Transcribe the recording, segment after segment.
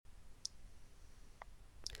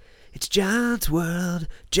It's John's World,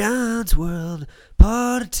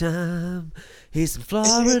 party time. He's in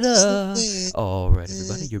Florida. All right,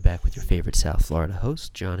 everybody, you're back with your favorite South Florida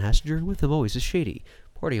host, Jon Hassinger, and with him always is Shady.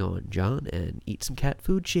 Party on, John, and eat some cat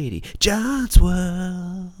food, Shady. John's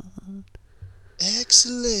World.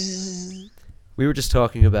 Excellent. We were just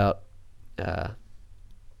talking about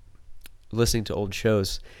listening to old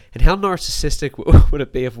shows, and how narcissistic would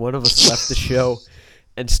it be if one of us left the show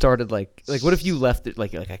and started like what if you left it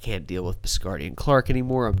like I can't deal with Biscardi and Clark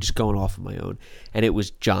anymore, I'm just going off on my own, and it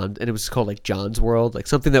was John, and it was called like John's World, like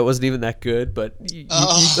something that wasn't even that good, but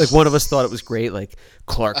like one of us thought it was great, like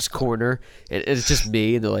Clark's Corner, and it's just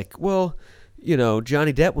me, and they're like, well, you know,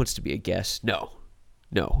 Johnny Depp wants to be a guest. No,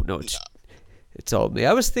 it's all me.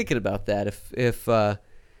 I was thinking about that, if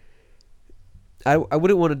I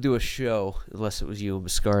wouldn't want to do a show unless it was you and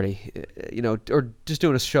Biscardi, you know, or just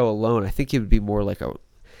doing a show alone. I think it would be more like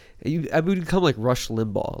I would become like Rush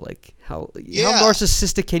Limbaugh. Like how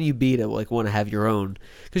narcissistic can you be to like want to have your own?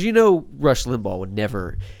 Because you know Rush Limbaugh would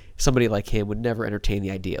never, somebody like him would never entertain the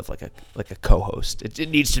idea of like a co-host. It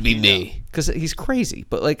needs to be me because he's crazy.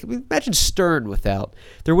 But like imagine Stern without,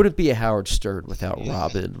 there wouldn't be a Howard Stern without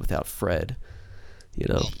Robin, without Fred. You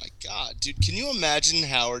know? Oh my God, dude! Can you imagine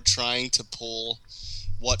Howard trying to pull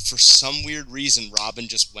what, for some weird reason, Robin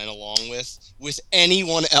just went along with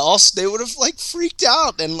anyone else? They would have like freaked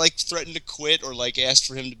out and like threatened to quit or like asked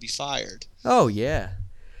for him to be fired. Oh yeah.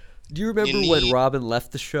 Do you remember when Robin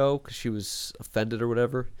left the show because she was offended or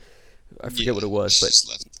whatever? I forget what it was, but she's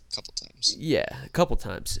left a couple times. Yeah, a couple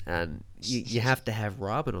times, and you have to have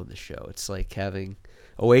Robin on the show. It's like having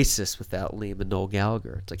Oasis without Liam and Noel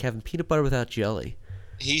Gallagher. It's like having peanut butter without jelly.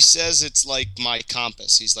 He says it's like my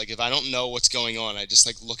compass. He's like, if I don't know what's going on, I just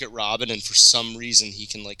like look at Robin, and for some reason he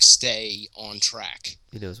can like stay on track.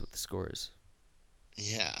 He knows what the score is.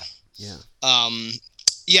 Yeah. Yeah.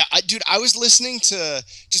 Yeah, I was listening to,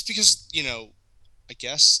 just because, you know, I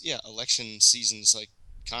guess, election season's like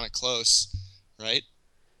kind of close, right?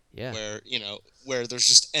 Yeah. Where, you know, where there's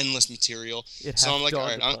just endless material. So I'm like, all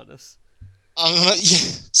right, I'm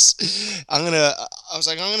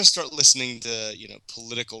gonna start listening to, you know,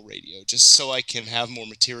 political radio just so I can have more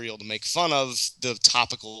material to make fun of the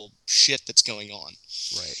topical shit that's going on.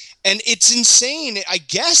 Right. And it's insane. I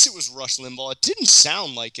guess it was Rush Limbaugh. It didn't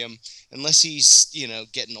sound like him, unless he's, you know,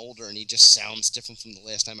 getting older and he just sounds different from the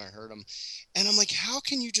last time I heard him. And I'm like, how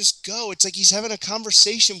can you just go? It's like he's having a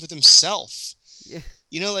conversation with himself. Yeah.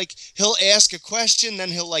 You know, like he'll ask a question, then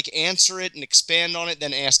he'll like answer it and expand on it,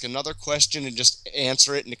 then ask another question and just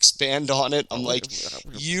answer it and expand on it. I'm like,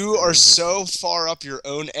 you are so far up your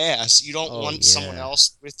own ass. You don't want someone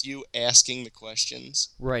else with you asking the questions.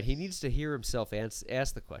 Right. He needs to hear himself ask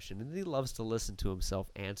the question, and he loves to listen to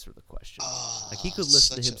himself answer the question. Like he could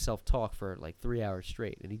listen to himself talk for like 3 hours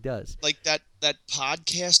straight, and he does. Like that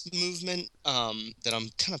podcast movement that I'm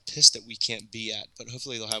kind of pissed that we can't be at, but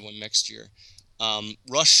hopefully they'll have one next year.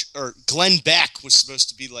 Rush or Glenn Beck was supposed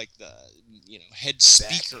to be like the, you know, head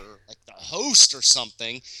speaker, like the host or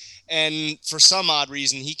something, and for some odd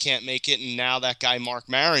reason he can't make it, and now that guy Mark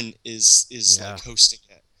Maron is like hosting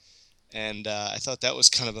it, and I thought that was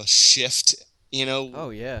kind of a shift, you know. Oh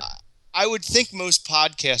yeah. I would think most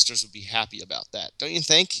podcasters would be happy about that, don't you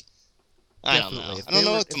think? I don't know. I don't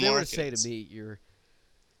know what the market is. If they were to say to me,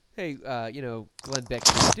 hey, you know, Glenn Beck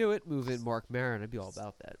can do it, move in Mark Maron, I'd be all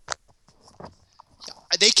about that.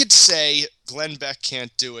 They could say Glenn Beck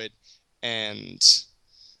can't do it, and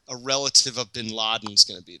a relative of Bin Laden's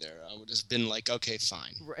going to be there. I would have been like, okay,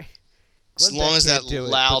 fine. Right. As long as that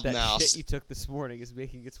loud mouth. That shit you took this morning is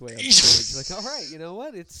making its way up stage. Like, all right, you know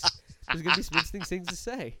what? There's going to be some interesting things to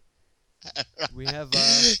say. We have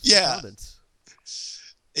comments.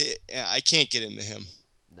 I can't get into him.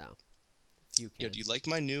 No. You can. Yo, do you like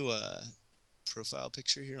my new profile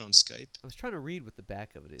picture here on Skype? I was trying to read what the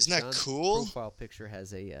back of it is. Isn't that John's cool? Profile picture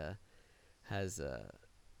has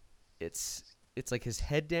it's like his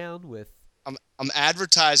head down with. I'm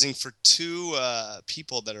advertising for two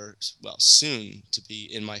people that are, well, soon to be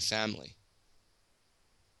in my family.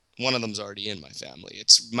 One of them's already in my family.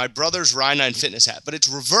 It's my brother's Rhinine Fitness hat, but it's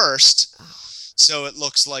reversed, so it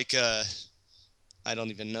looks like I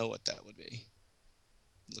don't even know what that would be.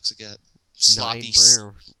 It looks like a sloppy.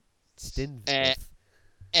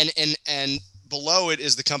 And below it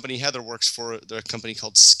is the company Heather works for, the company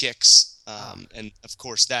called Skix, and of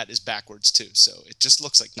course that is backwards too, so it just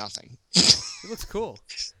looks like nothing. It looks cool,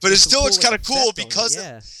 but it still looks kind of cool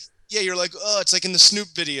because you're like, oh, it's like in the Snoop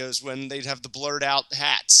videos when they'd have the blurred out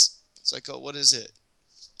hats. It's like, oh, what is it?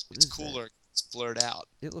 It's cooler. It's blurred out.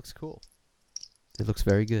 It looks cool. It looks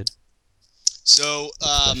very good. So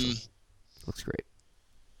looks great.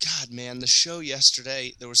 God, man, the show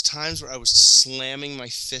yesterday, there was times where I was slamming my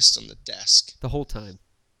fist on the desk. The whole time.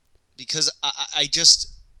 Because I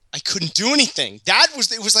couldn't do anything. It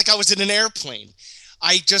was like I was in an airplane.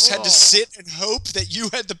 I just had to sit and hope that you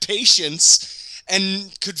had the patience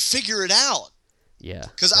and could figure it out. Yeah.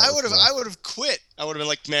 Because I would have quit. I would have been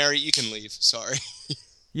like, Mary, you can leave. Sorry.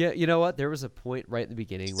 Yeah, you know what? There was a point right in the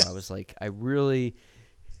beginning where I was like, if you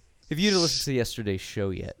didn't listen to yesterday's show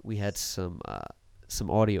yet, we had some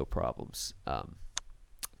audio problems, to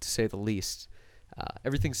say the least.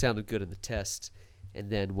 Everything sounded good in the test, and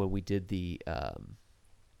then when we did the...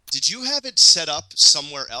 Did you have it set up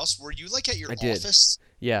somewhere else? Were you like at your office?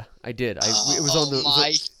 Yeah, I did. It was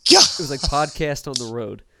like podcast on the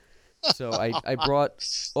road. So I brought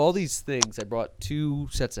all these things. I brought 2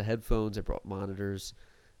 sets of headphones. I brought monitors.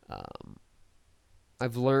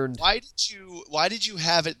 I've learned. Why did you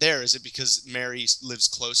have it there? Is it because Mary lives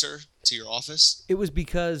closer to your office? It was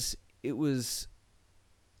because it was.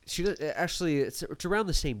 It's around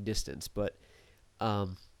the same distance, but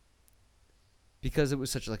because it was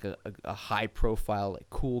such like a high profile, like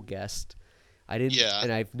cool guest, I didn't. Yeah.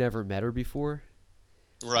 And I've never met her before.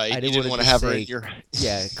 Right. I didn't want to have her in your.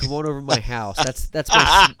 Yeah, come on over to my house. That's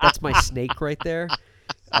my snake right there.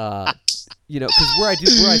 Because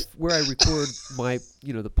where I record my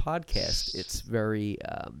the podcast, it's very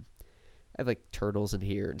I have like turtles in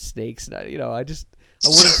here and snakes, and I want it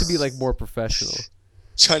to be like more professional.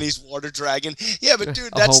 Chinese water dragon. Yeah, but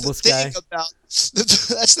dude, that's the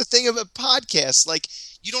thing about podcasts. Like,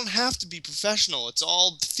 you don't have to be professional. It's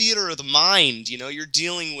all theater of the mind. You're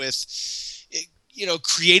dealing with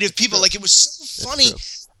creative people. Like, it was so funny.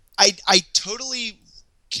 I totally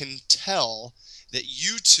can tell that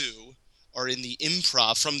you two are in the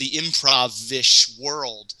from the improv-ish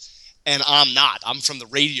world, and I'm not. I'm from the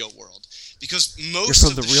radio world. Because most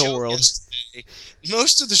of the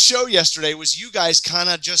show yesterday was you guys kind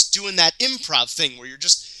of just doing that improv thing where you're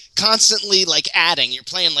just constantly like adding. You're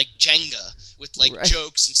playing like Jenga with like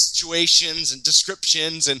jokes and situations and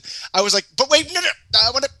descriptions. And I was like, but wait, no, I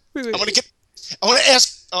want to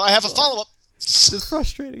ask. Oh, I have a follow up. It's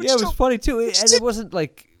frustrating. Yeah, it was funny too, and it wasn't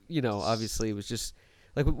like obviously it was just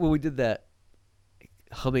like when we did that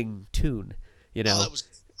humming tune. Oh, that was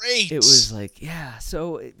great. It was like, yeah,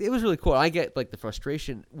 so it was really cool. I get like the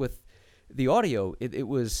frustration with the audio.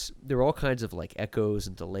 There were all kinds of like echoes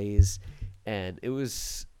and delays, and it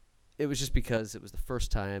was just because it was the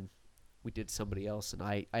first time we did somebody else, and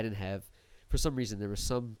I didn't have, for some reason there was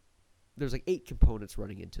like 8 components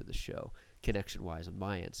running into the show connection wise on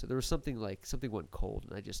my end. So there was something went cold,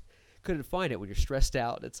 and I just couldn't find it. When you're stressed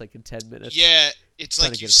out, it's like in 10 minutes. Yeah, it's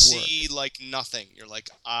like you see like nothing. You're like,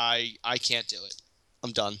 I can't do it.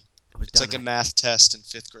 I'm done. It's like a math test in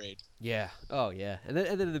 5th grade. Yeah. Oh, yeah. And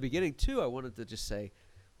then in the beginning, too, I wanted to just say,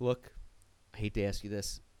 look, I hate to ask you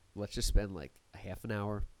this. Let's just spend like a half an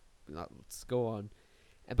hour. Let's go on.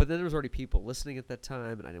 But then there was already people listening at that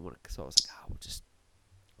time, and I didn't want to. So I was like,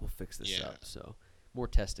 we'll fix this up. So more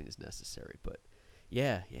testing is necessary. But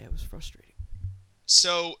yeah, it was frustrating.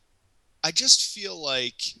 So I just feel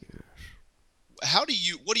like, what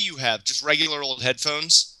do you have? Just regular old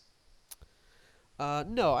headphones?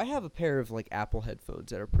 No, I have a pair of like Apple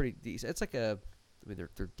headphones that are pretty decent. It's like they're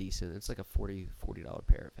decent. It's like a $40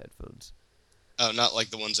 pair of headphones. Oh, not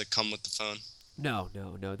like the ones that come with the phone? No.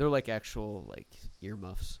 They're like actual like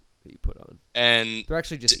earmuffs that you put on. And they're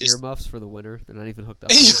actually just earmuffs for the winter. They're not even hooked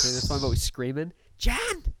up to anything. That's why I'm always screaming,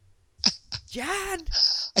 John! I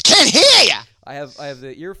can't hear you! I have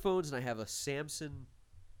the earphones, and I have a Samson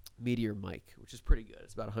Meteor mic, which is pretty good.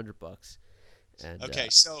 It's about $100. And okay,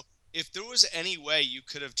 so if there was any way you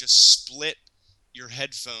could have just split your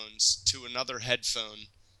headphones to another headphone,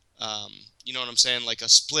 you know what I'm saying? Like a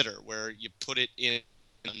splitter where you put it in,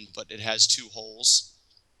 but it has 2 holes.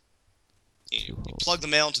 You plug the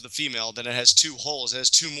male into the female, then it has 2 holes. It has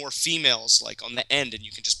 2 more females like on the end, and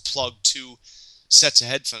you can just plug 2 sets of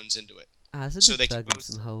headphones into it. So they can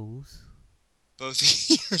both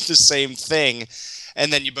hear the same thing,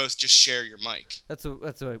 and then you both just share your mic. That's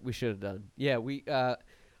what we should have done. Yeah,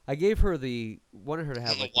 I gave her wanted her to have.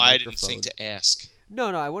 I don't know like, why I didn't think to ask. No,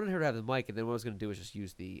 I wanted her to have the mic, and then what I was going to do was just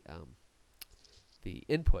use the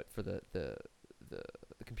input for the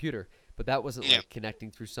computer, but that wasn't like connecting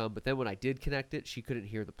through some. But then when I did connect it, she couldn't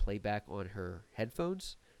hear the playback on her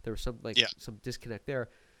headphones. There was some disconnect there,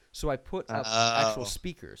 so I put up actual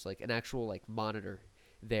speakers, like an actual like monitor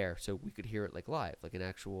there, so we could hear it like live, like an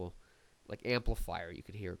actual like amplifier. You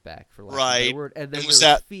could hear it back for like right. Word. And then was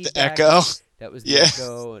that feedback. The echo? That was the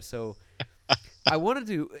echo. So I wanted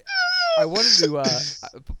to.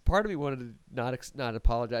 Part of me wanted to not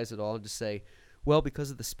apologize at all and just say, well, because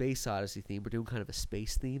of the Space Odyssey theme, we're doing kind of a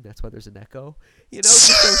space theme. That's why there's an echo. So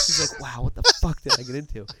she's like, wow, what the fuck did I get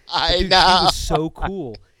into? I Dude, know. she was so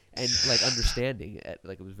cool and like understanding it.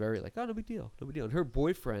 Like it was very like, oh, no big deal, no big deal. And her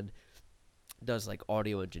boyfriend does like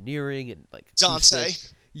audio engineering and like Dante.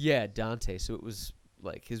 Yeah, Dante. So it was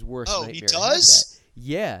like his worst Oh, nightmare. he does?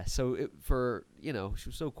 Yeah. So she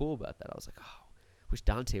was so cool about that. I was like, oh, wish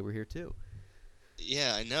Dante were here too.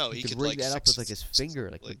 Yeah, I know. He could rig that up with like his finger,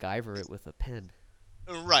 like MacGyver it with a pen.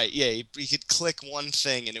 Right, yeah. He could click one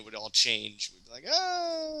thing and it would all change. We'd be like,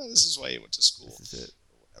 this is why he went to school. This is it.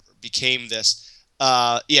 Or whatever. Became this.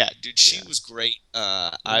 Yeah, dude, she was great.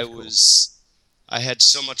 I had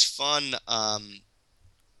so much fun.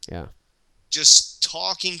 Yeah. Just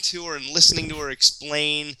talking to her and listening to her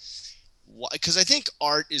explain. Because I think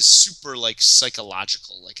art is super, like,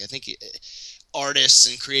 psychological. Like, I think artists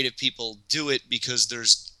and creative people do it because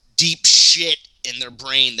there's deep shit in their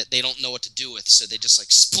brain that they don't know what to do with, so they just like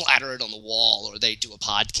splatter it on the wall, or they do a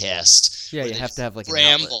podcast. Yeah, you have to have like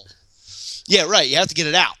ramble. an outlet. Yeah, right. You have to get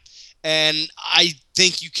it out, and I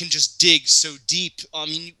think you can just dig so deep. I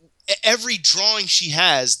mean, every drawing she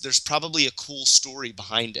has, there's probably a cool story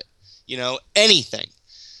behind it. Anything.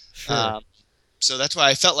 Sure. So that's why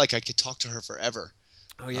I felt like I could talk to her forever.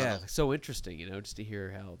 Oh yeah, so interesting. Just to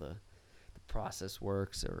hear how the process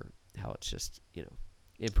works, or how it's just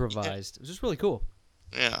improvised. It was just really cool.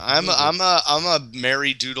 Yeah, I'm a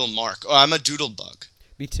Mary Doodle Mark. Oh, I'm a doodle bug.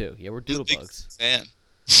 Me too. Yeah, we're doodle bugs. Man.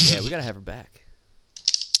 Yeah, we gotta have her back.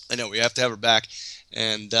 I know, we have to have her back,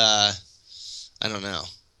 and I don't know.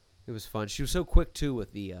 It was fun. She was so quick too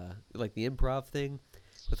with the like the improv thing,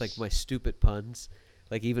 with like my stupid puns,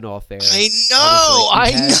 like even off air. I know.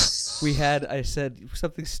 I said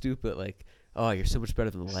something stupid like, oh, you're so much better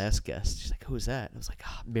than the last guest. She's like, who's that? I was like,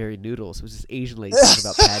 Mary Noodles. It was this Asian lady talking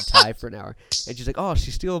about pad thai for an hour. And she's like, oh,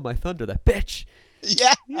 she's stealing my thunder, that bitch.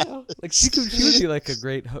 Yeah. Like she would be like a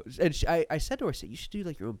great host. And I said to her, I said, you should do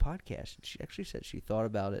like your own podcast. And she actually said she thought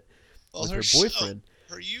about it with her boyfriend.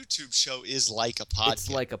 Her YouTube show is like a podcast. It's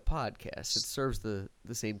like a podcast. It serves the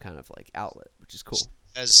same kind of like outlet, which is cool.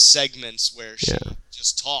 As segments where she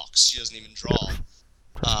just talks. She doesn't even draw.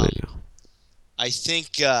 I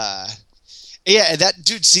think... yeah, that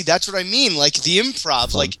dude. See, that's what I mean. Like the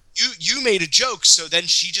improv. Like you made a joke, so then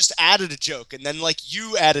she just added a joke, and then like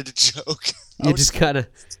you added a joke. You just kind of,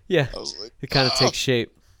 it kind of takes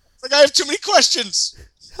shape. Like, I have too many questions.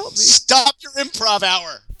 Help me! Stop your improv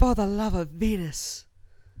hour. For the love of Venus.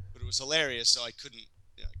 But it was hilarious, so I couldn't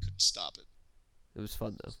stop it. It was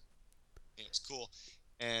fun though. Yeah, it was cool,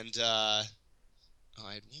 and I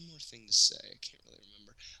had one more thing to say. I can't really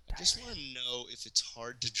remember. I just want to know if it's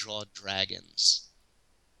hard to draw dragons.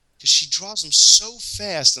 Because she draws them so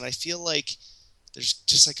fast, and I feel like there's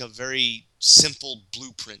just like a very simple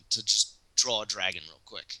blueprint to just draw a dragon real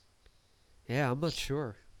quick. Yeah, I'm not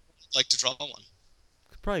sure. I'd like to draw one.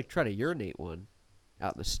 Could probably try to urinate one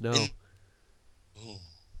out in the snow. Oh.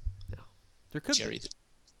 No. There could Jerry be.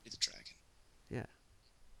 The dragon. Yeah.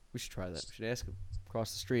 We should try that. We should ask him.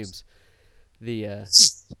 Across the streams. The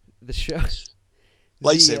show...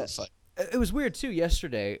 Lightsaber fight. It was weird too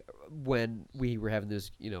yesterday when we were having those,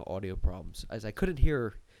 audio problems, as I couldn't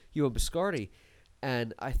hear you and Biscardi,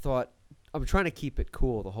 and I thought I'm trying to keep it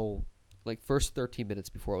cool the whole first 13 minutes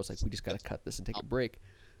before I was like, we just got to cut this and take a break.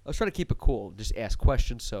 I was trying to keep it cool, just ask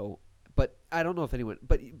questions. So, but I don't know if anyone,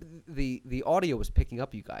 but the audio was picking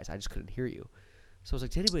up you guys. I just couldn't hear you. So I was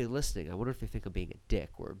like, to anybody listening, I wonder if they think I'm being a dick.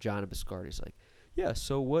 Or Jon and Biscardi's like, yeah,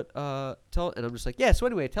 so what, and I'm just like, yeah, so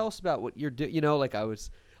anyway, tell us about what you're doing,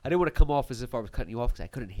 I didn't want to come off as if I was cutting you off because I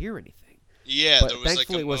couldn't hear anything. Yeah, but there was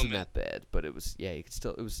thankfully it wasn't that bad, but it was, it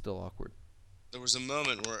was still awkward. There was a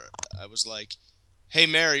moment where I was like, hey,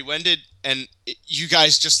 Mary, you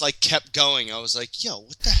guys just kept going. I was like, yo,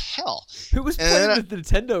 what the hell? Who was playing the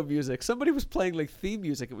Nintendo music? Somebody was playing theme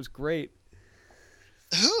music. It was great.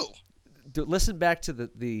 Who? Listen back to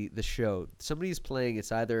the show. Somebody's playing,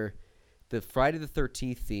 it's either the Friday the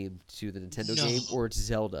 13th theme to the Nintendo game, or it's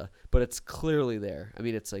Zelda, but it's clearly there. I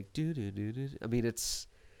mean, it's like do do do do. I mean, it's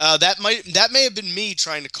that may have been me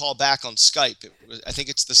trying to call back on Skype. I think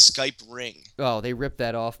it's the Skype ring. Oh, they ripped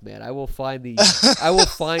that off, man. I will find the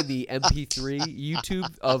MP3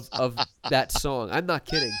 YouTube of that song. I'm not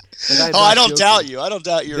kidding. I don't doubt you. I don't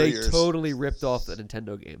doubt your ears. They totally ripped off the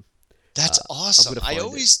Nintendo game. That's awesome. I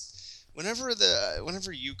always. Whenever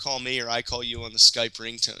you call me or I call you on the Skype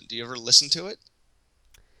ringtone, do you ever listen to it?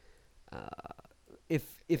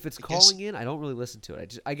 If it's calling in, I don't really listen to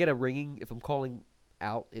it. I get a ringing. If I'm calling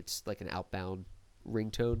out, it's like an outbound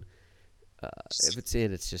ringtone. If it's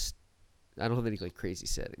in, it's just I don't have any crazy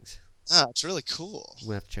settings. Ah, it's really cool. I'm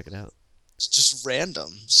gonna have to check it out. It's just random.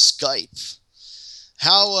 Skype.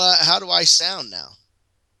 How do I sound now?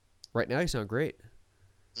 Right now, you sound great.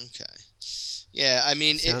 Okay. Yeah, I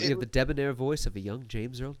mean, You have the debonair voice of a young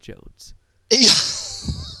James Earl Jones.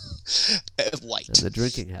 White. And the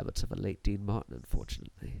drinking habits of a late Dean Martin,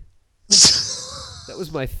 unfortunately. That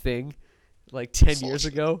was my thing, like 10 years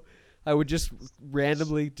ago. I would just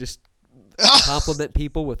randomly just compliment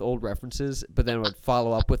people with old references, but then I would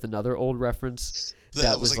follow up with another old reference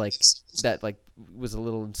that was was a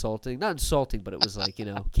little insulting. Not insulting, but it was like,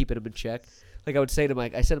 keeping him in check. Like I said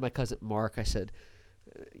to my cousin Mark, I said,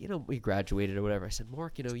 we graduated or whatever. I said,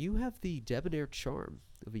 Mark, you have the debonair charm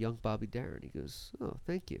of a young Bobby Darin. He goes, oh,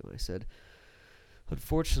 thank you. I said,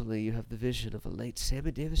 unfortunately, you have the vision of a late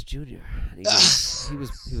Sammy Davis Jr. And he goes,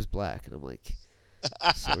 he was black, and I'm like,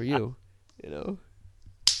 so are you,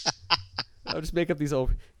 I would just make up these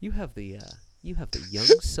old. You have the young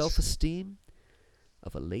self-esteem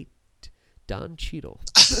of a late Don Cheadle.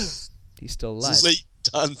 He's still alive. Late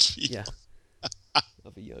Don Cheadle. Yeah.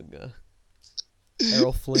 Of a young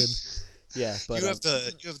Errol Flynn. Yeah, but you have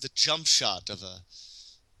the jump shot of a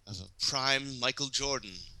prime Michael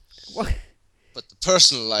Jordan. What? But the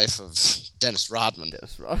personal life of Dennis Rodman.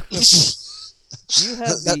 You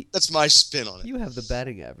have that's my spin on it. You have the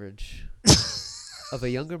batting average of a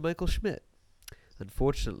younger Michael Schmidt.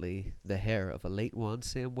 Unfortunately, the hair of a late Juan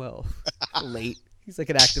Samuel. Late. He's like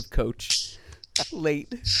an active coach.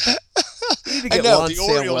 Late. We need to get Juan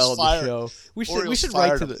Samuel on the show. We should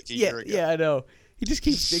write to the. Yeah, I know. They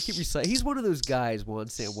keep recycling. He's one of those guys, Juan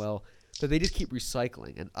Samuel, that they just keep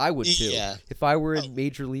recycling, and I would too. Yeah. If I were in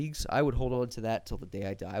major leagues, I would hold on to that till the day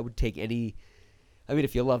I die. I would take any. I mean,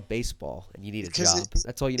 if you love baseball and you need a job,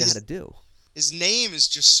 that's all you know how to do. His name is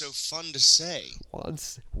just so fun to say. Juan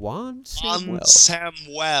Samuel.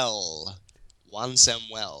 Juan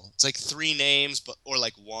Samuel. It's like three names, or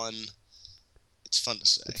like one. It's fun to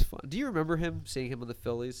say. It's fun. Do you remember seeing him on the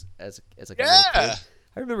Phillies as like a yeah? little kid?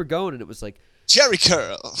 I remember going, and it was like Jerry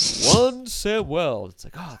Curl. Juan Samuel. It's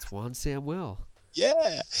like, oh, it's Juan Samuel.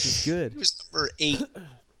 Yeah. He's good. He was number 8,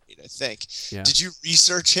 I think. Yeah. Did you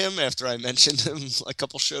research him after I mentioned him a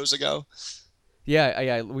couple shows ago?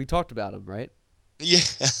 Yeah. We talked about him, right? Yeah.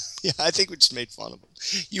 I think we just made fun of him.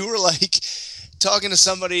 You were like talking to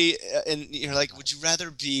somebody, and you're like, would you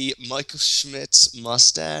rather be Michael Schmidt's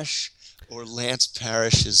mustache or Lance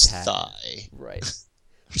Parrish's thigh? Right.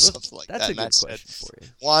 Or something like That's that. That's a good question for you.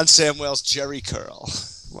 Juan Samuel's Jerry Curl.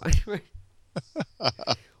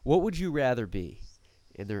 What would you rather be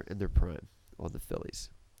in their prime on the Phillies?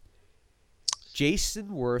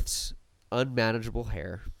 Jason Worth's unmanageable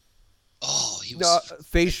hair. Oh, he was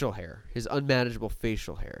facial hair. His unmanageable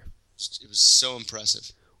facial hair. It was so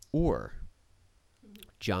impressive. Or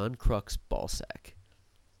John Kruk's ballsack.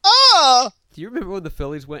 Oh! Do you remember when the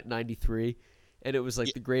Phillies went 93 and it was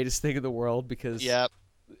like the greatest thing in the world because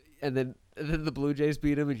and then the Blue Jays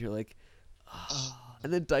beat him and you're like, oh.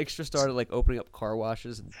 And then Dykstra started like opening up car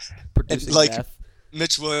washes and producing meth.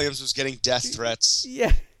 Mitch Williams was getting death threats.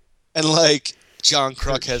 Yeah. And like John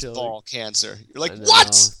Kruk has ball cancer. You're like,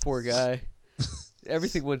 what? Poor guy.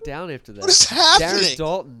 Everything went down after that. What is happening? Darren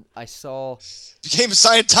Dalton, I saw, became a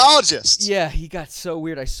Scientologist. Yeah, he got so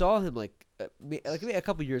weird. I saw him like a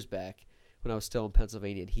couple years back when I was still in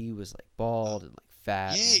Pennsylvania, and he was like bald and like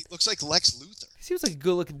fat. Yeah, he looks like Lex Luthor. He was like a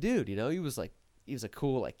good-looking dude, He was a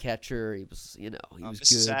cool like catcher. He was, he was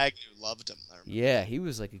good. Agnew loved him. Yeah, he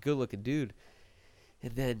was like a good-looking dude.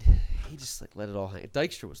 And then he just like let it all hang.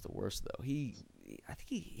 Dykstra was the worst though. I think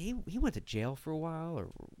he went to jail for a while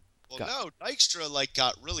or. No, Dykstra like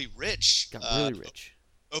got really rich.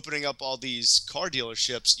 Opening up all these car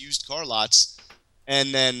dealerships, used car lots,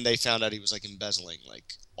 and then they found out he was like embezzling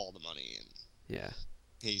like all the money, and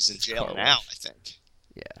he's in jail now. I think.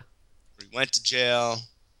 Yeah. Or he went to jail.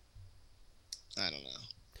 I don't know.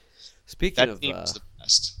 Speaking of was the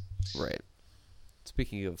best. Right.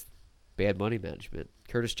 Speaking of bad money management,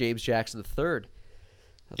 Curtis James Jackson III,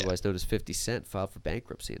 otherwise known as 50 Cent, filed for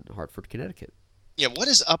bankruptcy in Hartford, Connecticut. Yeah, what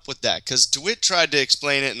is up with that? Because DeWitt tried to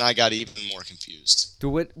explain it, and I got even more confused.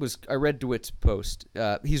 I read DeWitt's post.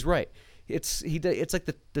 He's right. It's like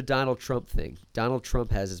the Donald Trump thing. Donald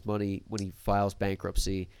Trump has his money when he files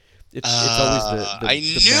bankruptcy. It's always the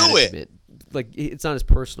management. Like, it's not his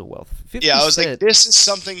personal wealth. 50 I was Cent, like, this is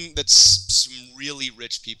something that some really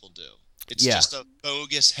rich people do. It's just a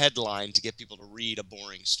bogus headline to get people to read a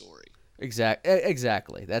boring story.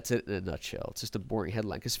 Exactly. That's it in a nutshell. It's just a boring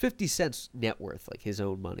headline. Because 50 Cent's net worth, like his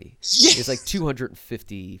own money, is like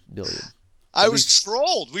 $250 million. I was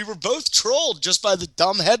trolled. We were both trolled just by the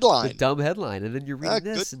dumb headline. And then you're reading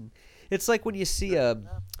this, and it's like when you see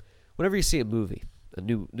whenever you see a movie, a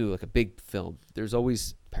new like a big film, there's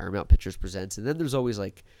always Paramount Pictures Presents, and then there's always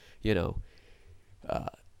like,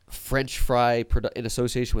 French Fry in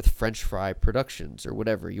association with French Fry Productions or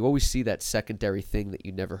whatever. You always see that secondary thing that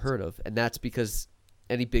you never heard of, and that's because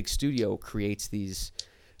any big studio creates these,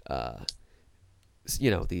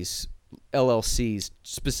 these LLCs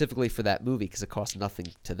specifically for that movie because it costs nothing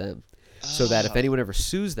to them. So that if anyone ever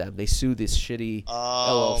sues them, they sue this shitty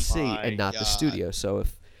LLC and not the studio. So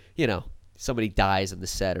if, somebody dies on the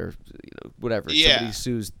set or, whatever, somebody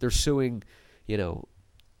sues, they're suing,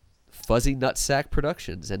 Fuzzy Nutsack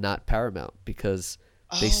Productions and not Paramount because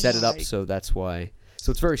they set it up, so that's why.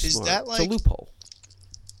 So it's very smart. It's a loophole.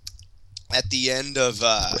 At the end of,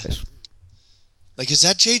 is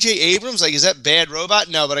that J.J. Abrams? Like, is that Bad Robot?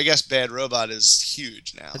 No, but I guess Bad Robot is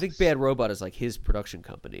huge now. I think Bad Robot is like his production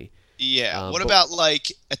company. Yeah. What about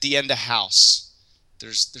at the end of House?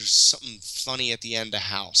 There's something funny at the end of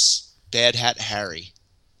House. Bad Hat Harry.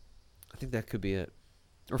 I think that could be it.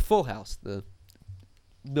 Or Full House, the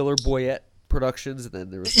Miller Boyette Productions, and then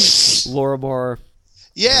there was like Lorimar.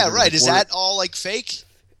 Yeah, right. Is that all like fake?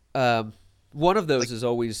 One of those is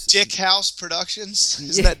always Dick House Productions.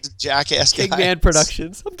 Isn't that the Jackass guy? Kingman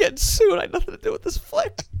Productions. I'm getting sued. I had nothing to do with this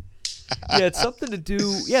flick. Yeah, it's something to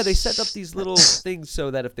do. Yeah, they set up these little things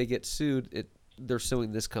so that if they get sued, they're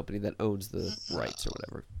suing this company that owns the rights or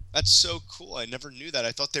whatever. That's so cool. I never knew that.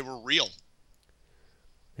 I thought they were real.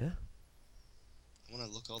 Yeah. I want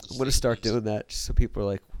to look all the. I'm gonna start doing that just so people are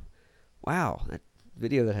like, "Wow, that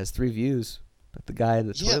video that has 3 views, but the guy in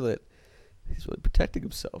the toilet, he's really protecting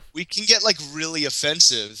himself." We can get like really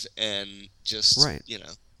offensive and just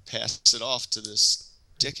pass it off to this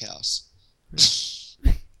dick house.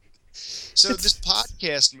 So this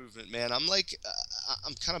podcast movement, man, I'm like,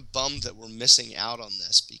 I'm kind of bummed that we're missing out on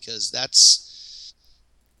this because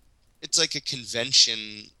it's like a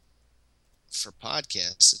convention for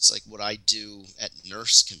podcasts. It's like what I do at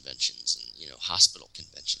nurse conventions and, hospital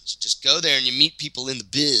conventions. You just go there and you meet people in the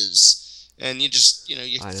biz and you just,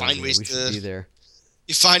 find ways to be there.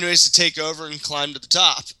 You find ways to take over and climb to the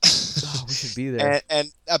top. Oh, we should be there.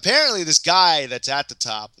 And apparently this guy that's at the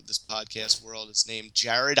top of this podcast world is named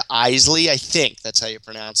Jared Isley. I think that's how you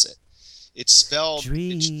pronounce it. It's spelled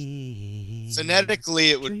phonetically.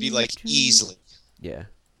 It would be like Easley. Yeah.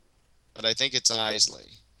 But I think it's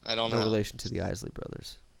Isley. I don't know. No relation to the Isley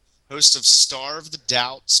brothers. Host of Starve the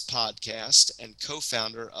Doubts podcast and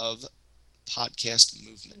co-founder of Podcast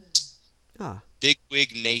Movement. Big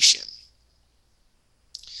Wig Nation.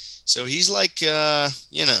 So he's like, he's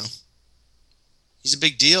a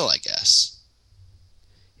big deal, I guess.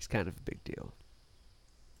 He's kind of a big deal.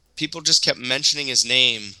 People just kept mentioning his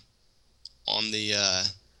name on the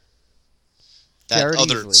that Jared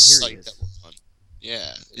other Easley. site that we're on.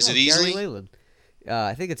 Yeah. Is it Easley? Gary Leyland.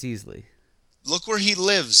 I think it's Easley. Look where he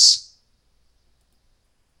lives.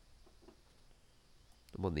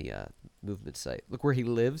 I'm on the movement site. Look where he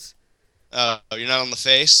lives. You're not on the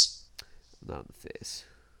face? I'm not on the face.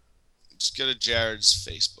 Just go to Jared's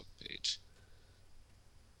Facebook page.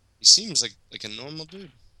 He seems like a normal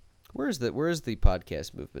dude. Where is the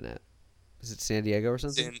podcast movement at? Is it San Diego or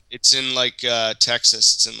something? It's in like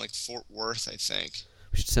Texas. It's in like Fort Worth, I think.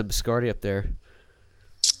 We should send Biscardi up there.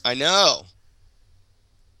 I know.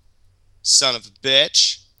 Son of a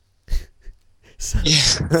bitch. Is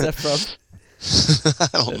that from? I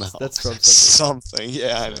don't know. That's from something.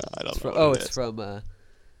 Yeah, I know. I don't know. It's from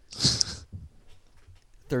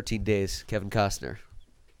 13 Days, Kevin Costner.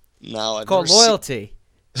 No, I've called Loyalty.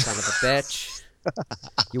 Son of a bitch.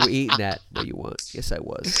 You were eating that. No, you weren't. Yes, I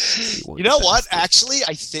was. You know what? Actually,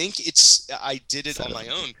 I think I did it on my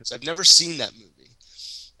own because I've never seen that movie.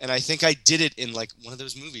 And I think I did it in like one of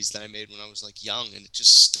those movies that I made when I was like young, and it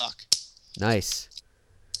just stuck. Nice.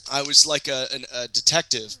 I was like a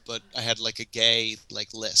detective, but I had like a gay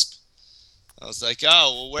like lisp. I was like,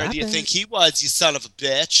 "Oh, well, where do you think he was, you son of a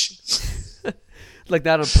bitch?" Like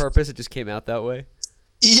that on purpose? It just came out that way?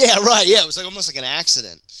 Yeah, right. Yeah, it was like almost like an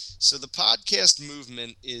accident. So the podcast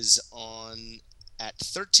movement is at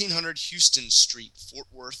 1300 Houston Street, Fort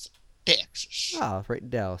Worth, Texas. Ah, right in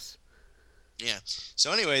Dallas. Yeah.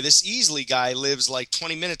 So anyway, this Easley guy lives like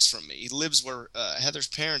 20 minutes from me. He lives where Heather's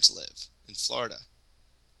parents live in Florida.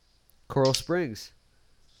 Coral Springs.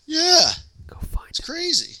 Yeah. Go find It's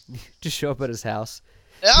crazy. Just show up at his house.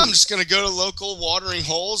 Yeah, I'm just going to go to local watering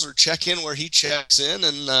holes or check in where he checks in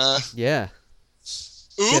and yeah. Oops.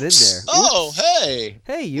 Get in there. Oh, Oops. hey.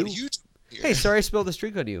 Hey, you. What are you doing here? Hey, sorry I spilled this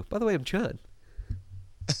drink on you. By the way, I'm John.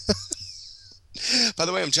 By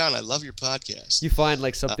the way, I'm John. I love your podcast. You find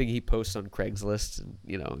like something he posts on Craigslist, and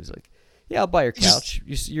he's like, "Yeah, I'll buy your couch.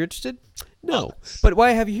 You're interested? No, but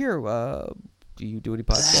why have you here? Do you do any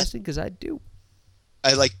podcasting? Because I do.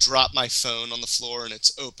 I like drop my phone on the floor and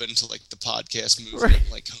it's open to like the podcast movement.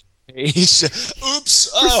 Like, oops.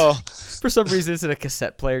 Oh. For some reason, it's in a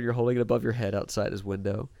cassette player and you're holding it above your head outside his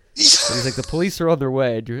window. And he's like, the police are on their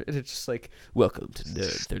way. And it's just like, welcome to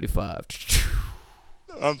NERD35.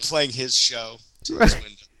 I'm playing his show to his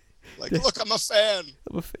window. Like, look, I'm a fan.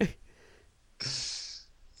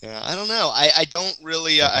 Yeah, I don't know. I don't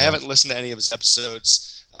really. I haven't listened to any of his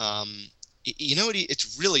episodes. You know what?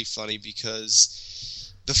 It's really funny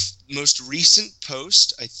because the most recent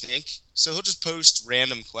post, I think. So he'll just post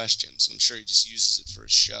random questions. I'm sure he just uses it for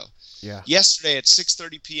his show. Yeah. Yesterday at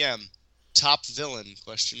 6:30 p.m. Top villain ?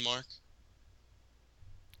 Yes.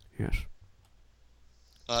 Yeah.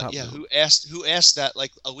 Villain. Who asked that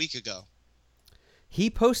like a week ago? He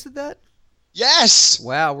posted that? Yes.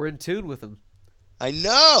 Wow, we're in tune with him. I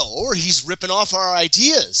know. Or he's ripping off our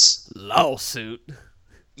ideas. Lawsuit.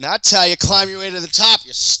 Not how you climb your way to the top.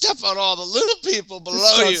 You step on all the little people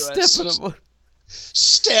below you. Stepping on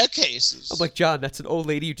staircases. I'm like, John, that's an old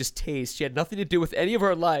lady you just tased. She had nothing to do with any of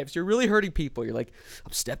our lives. You're really hurting people. You're like,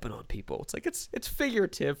 I'm stepping on people. It's like, it's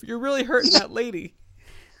figurative. You're really hurting that lady.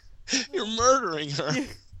 You're murdering her.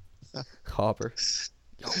 Hopper.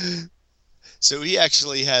 So he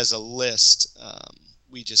actually has a list.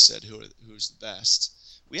 We just said who's the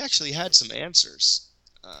best. We actually had some answers.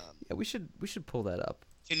 Yeah, we should pull that up.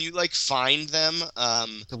 Can you like find them?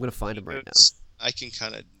 I'm gonna find them right now. I can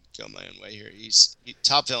kind of go my own way here. He's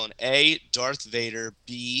top villain: A. Darth Vader,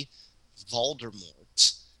 B.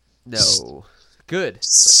 Voldemort. No, good. But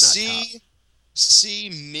not top. C.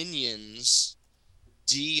 Minions,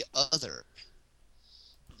 D. Other.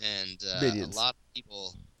 And a lot of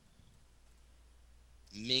people.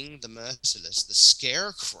 Ming the Merciless, the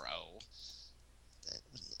Scarecrow. That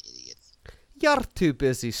was an idiot. You're too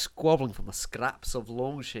busy squabbling from the scraps of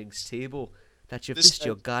Longshanks' table that you've missed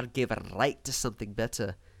your God-given right to something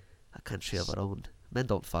better. A country of our own. Men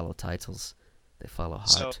don't follow titles; they follow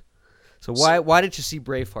heart. So why didn't you see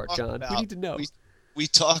Braveheart, John? We need to know. We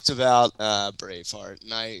talked about Braveheart,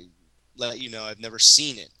 and I let you know I've never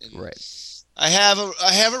seen it. And right. I have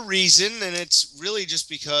a reason, and it's really just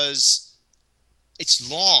because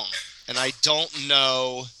it's long, and I don't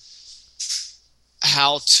know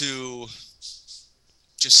how to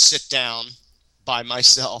just sit down by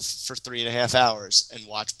myself for 3.5 hours and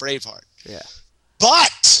watch Braveheart. Yeah.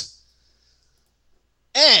 But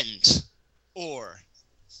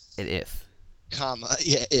if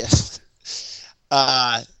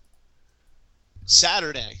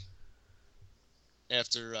Saturday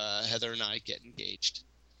after Heather and I get engaged,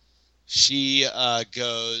 she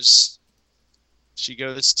goes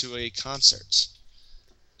to a concert,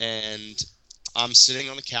 and I'm sitting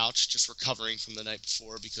on the couch just recovering from the night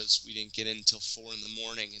before because we didn't get in until 4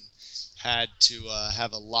 a.m. and had to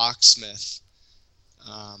have a locksmith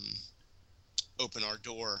open our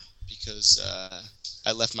door because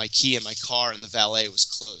I left my key in my car and the valet was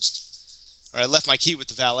closed. Or I left my key with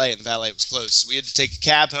the valet and the valet was closed. So we had to take a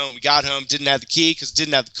cab home. We got home, didn't have the key because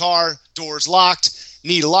didn't have the car. Door's locked.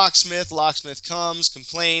 Need a locksmith. Locksmith comes,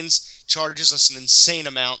 complains, charges us an insane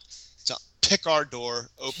amount to pick our door,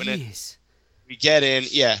 open it. We get in,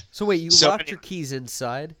 yeah. So wait, you locked your keys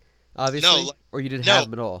inside, obviously? No, or you didn't have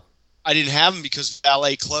them at all? I didn't have them because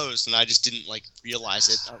valet closed, and I just didn't realize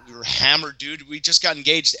it. We were hammered, dude. We just got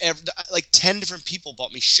engaged. 10 different people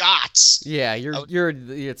bought me shots. Yeah,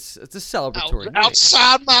 it's a celebratory night.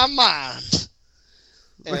 Outside my mind.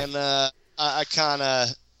 And I kind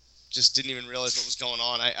of just didn't even realize what was going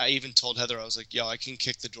on. I even told Heather, I was like, yo, I can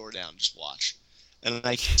kick the door down, just watch. And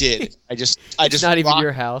I did. It's not even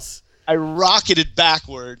your house. I rocketed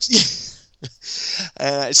backwards.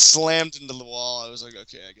 And I slammed into the wall. I was like,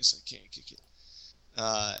 okay, I guess I can't kick it.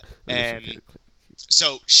 And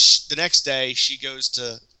so the next day, she goes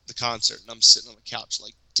to the concert, and I'm sitting on the couch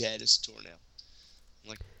dead as a doornail. I'm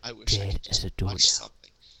like, I wish I could just watch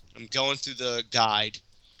something. I'm going through the guide,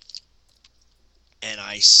 and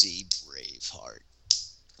I see Braveheart.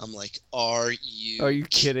 I'm like, are you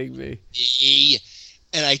kidding me?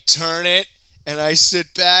 And I turn it, and I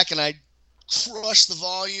sit back, and I crush the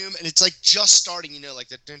volume, and it's just starting, like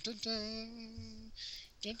the dun dun dun,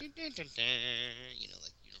 dun dun dun dun dun,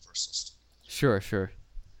 like Universal Studios. Sure.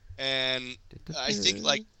 And I think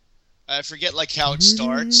I forget how it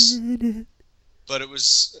starts, but it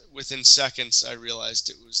was within seconds I realized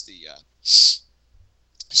it was the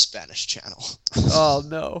Spanish channel. Oh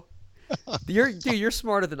no. You're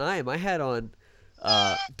smarter than I am. I had on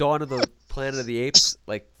Dawn of the Planet of the Apes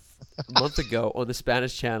a month ago on the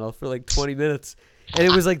Spanish channel for 20 minutes, and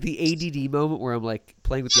it was the ADD moment where I'm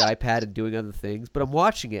playing with the iPad and doing other things, but I'm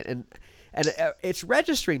watching it, and and it's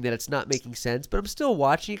registering that it's not making sense, but I'm still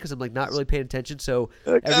watching it because I'm like not really paying attention. So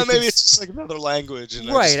maybe it's just like another language. And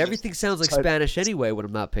right, everything sounds like Spanish anyway when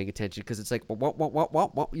I'm not paying attention because it's like what.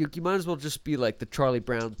 You might as well just be like the Charlie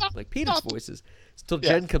Brown like Peanuts voices. Until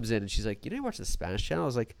Jen comes in and she's like, you watch the Spanish channel? I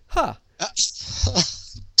was like, huh,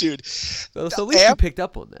 dude. So at least you picked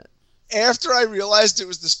up on that. After I realized it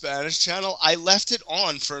was the Spanish channel, I left it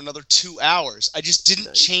on for another 2 hours. I just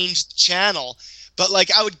didn't change the channel. But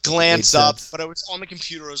like I would glance up, but I was on the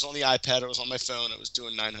computer, I was on the iPad, I was on my phone, I was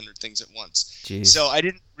doing 900 things at once. Jeez. So I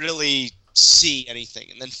didn't really see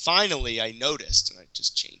anything. And then finally I noticed and I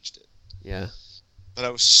just changed it. Yeah. But I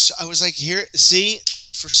was like, here, see,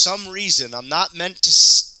 for some reason, I'm not meant to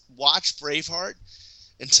watch Braveheart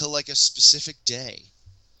until like a specific day.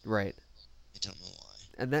 Right. I don't know why.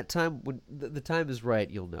 And that time, when the time is right,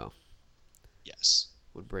 you'll know. Yes.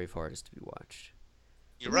 When Braveheart is to be watched.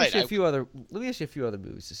 You're right. Let me ask you a few other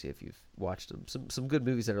movies to see if you've watched them. Some good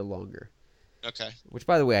movies that are longer. Okay. Which,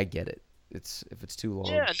 by the way, I get it. If it's too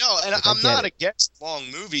long. Yeah, no, and I'm not against long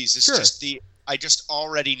movies. It's just I just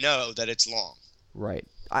already know that it's long. Right.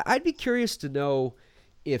 I'd be curious to know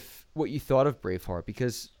what you thought of Braveheart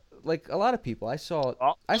because, like a lot of people, I saw it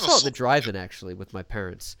in the drive-in actually with my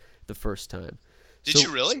parents the first time. Did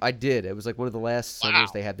you really? I did. It was like one of the last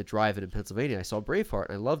summers they had the drive-in in Pennsylvania. I saw Braveheart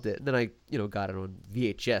and I loved it. And then I, got it on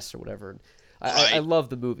VHS or whatever. And I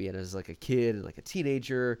loved the movie. And as like a kid and like a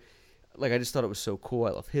teenager, like I just thought it was so cool.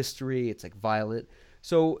 I love history. It's like violent.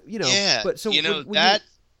 So but so that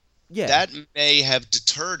may have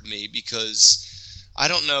deterred me because I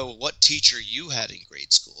don't know what teacher you had in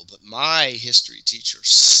grade school, but my history teacher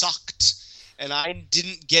sucked, and I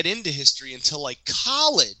didn't get into history until like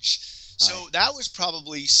college. So that was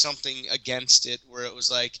probably something against it where it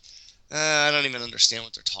was like, I don't even understand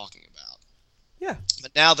what they're talking about. Yeah.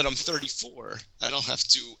 But now that I'm 34, I don't have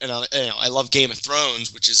to, and I love Game of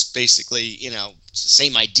Thrones, which is basically, it's the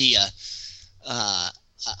same idea. I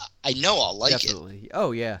know I'll like it. Definitely.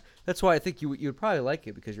 Oh, yeah. That's why I think you would probably like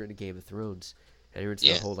it because you're into Game of Thrones. And you're into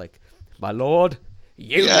the whole, like, my lord,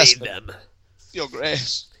 you lead them. Your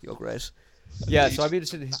grace. Your grace. Yeah, so I'd be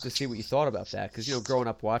interested to see what you thought about that because, growing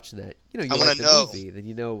up watching that, you like the movie.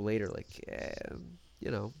 Then later, like,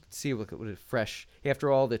 see what it fresh.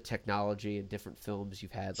 After all the technology and different films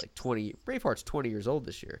you've had, like Braveheart's 20 years old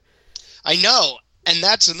this year. I know, and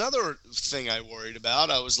that's another thing I worried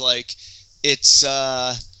about. I was like, is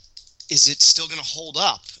it still going to hold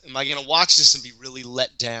up? Am I going to watch this and be really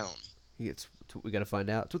let down? We got to find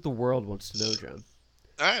out. It's what the world wants to know, John.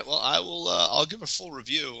 All right, well, I will. I'll give a full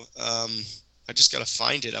review. I just got to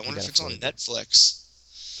find it. I wonder if it's on Netflix.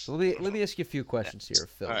 So let me ask you a few questions here of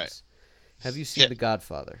films. All right. Have you seen The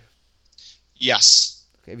Godfather? Yes.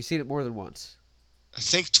 Okay. Have you seen it more than once? I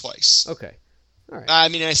think twice. Okay. All right. I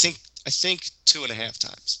mean, I think 2.5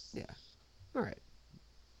 times. Yeah. All right.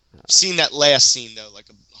 I've seen that last scene though, like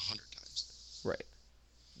 100 times. Right.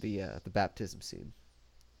 The baptism scene.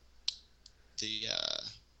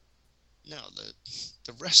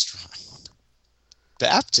 The restaurant.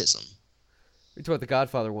 Baptism. You're talking about The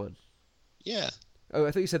Godfather 1. Yeah. Oh,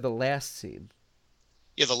 I thought you said the last scene.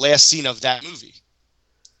 Yeah, the last scene of that movie.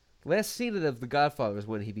 The last scene of The Godfather is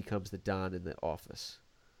when he becomes the Don in the office.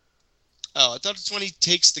 Oh, I thought it's when he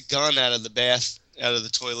takes the gun out of the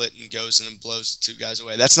toilet and goes in and blows the two guys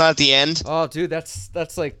away. That's not at the end? Oh, dude,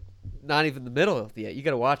 that's like not even the middle of the end. You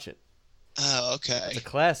got to watch it. Oh, okay. It's a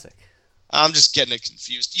classic. I'm just getting it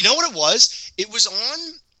confused. You know what it was? It was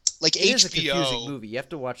on like HBO. It is a confusing movie. You have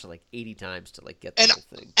to watch it like 80 times to like get the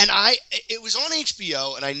whole thing. And it was on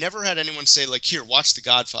HBO, and I never had anyone say like, "Here, watch The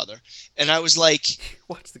Godfather." And I was like,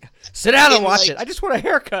 "Watch Sit down and watch it. I just want a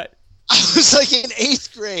haircut." I was like in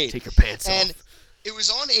 8th grade. Take your pants off. And it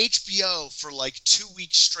was on HBO for like 2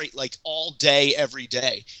 weeks straight, like all day, every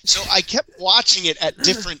day. So I kept watching it at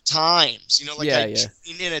different times. I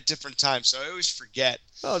tune in at different times, so I always forget.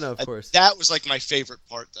 Oh no, of course. That was like my favorite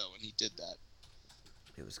part, though, when he did that.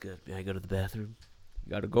 It was good. May I go to the bathroom?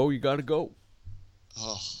 You gotta go. You gotta go.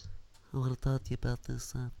 Oh. I want to talk to you about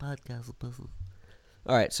this podcast puzzle.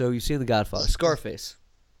 All right, so you've seen The Godfather. Scarface.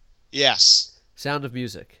 Yes. Sound of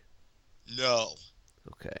Music. No.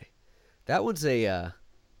 Okay. That one's a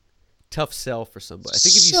tough sell for somebody. I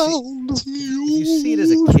think if you see it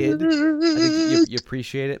as a kid, I think you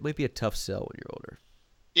appreciate it. It might be a tough sell when you're older.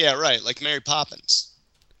 Yeah, right. Like Mary Poppins.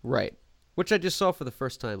 Right. Which I just saw for the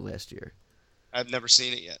first time last year. I've never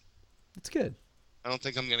seen it yet. It's good. I don't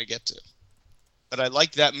think I'm going to get to. But I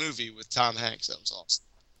liked that movie with Tom Hanks. That was awesome.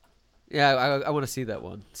 Yeah, I want to see that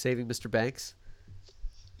one. Saving Mr. Banks.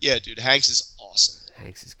 Yeah, dude. Hanks is awesome.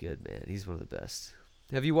 Hanks is good, man. He's one of the best.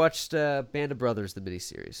 Have you watched Band of Brothers, the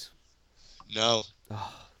miniseries? No.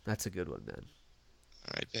 Oh, that's a good one, man.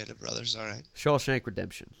 All right, Band of Brothers. All right. Shawshank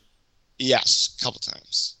Redemption. Yes, a couple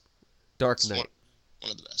times. Dark It's Knight.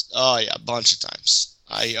 one of the best. Oh yeah, a bunch of times.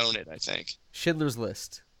 I own it, I think. Schindler's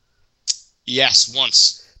List. Yes,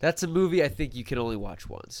 once. That's a movie I think you can only watch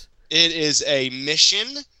once. It is a mission,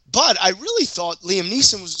 but I really thought Liam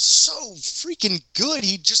Neeson was so freaking good.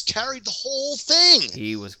 He just carried the whole thing.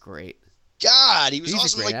 He was great. God, he was He's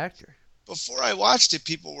awesome. a great actor. Before I watched it,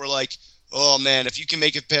 people were like, "Oh man, if you can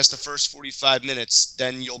make it past the first 45 minutes,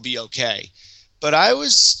 then you'll be okay." But I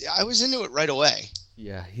was into it right away.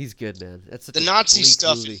 Yeah, he's good, man. That's such the a Nazi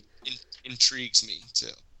stuff movie. Intrigues me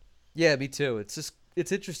too. Yeah, me too.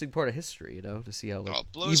 It's interesting part of history, to see how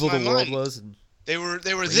blows evil my the world mind. was, and they were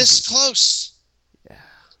crazy. this close. Yeah,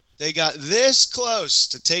 they got this close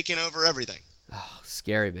to taking over everything. Oh,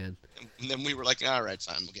 scary, man. And then we were like, all right,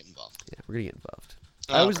 fine, we'll get involved. Yeah, we're gonna get involved.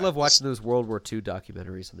 I always love watching those World War II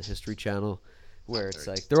documentaries on the History Channel, where it's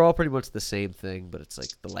like they're all pretty much the same thing, but it's like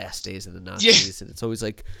the last days of the Nazis, and it's always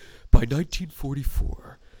like, by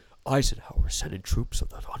 1944, Eisenhower sent in troops of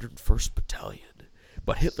the 101st Battalion,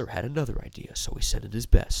 but Hitler had another idea, so he sent in his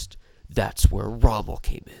best. That's where Rommel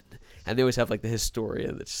came in, and they always have like the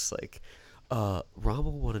historian that's just like,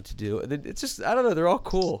 Rommel wanted to do, and then it's just I don't know, they're all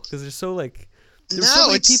cool because they're so like. There's so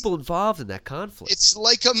many people involved in that conflict. It's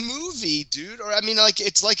like a movie, dude. Or I mean, like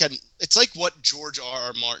it's like what George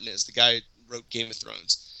R.R. Martin is, the guy who wrote Game of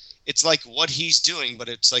Thrones. It's like what he's doing, but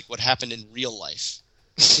it's like what happened in real life.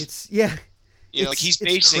 It's yeah. Like he's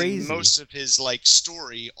basing most of his like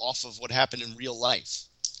story off of what happened in real life.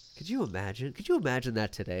 Could you imagine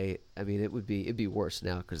that today? I mean, it'd be worse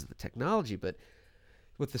now because of the technology, but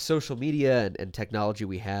with the social media and technology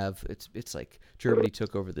we have, it's like Germany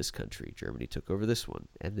took over this country, Germany took over this one,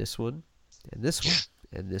 and this one, and this one,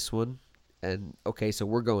 and this one, and okay, so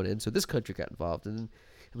we're going in, so this country got involved, and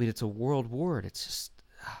I mean, it's a world war, and it's just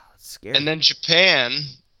it's scary. And then Japan,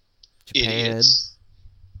 idiots,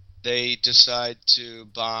 they decide to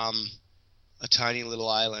bomb a tiny little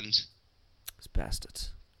island. It's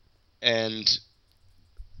bastards. And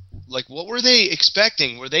like, what were they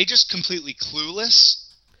expecting? Were they just completely clueless?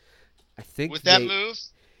 I think with that move?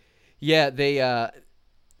 Yeah, they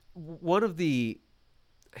one of the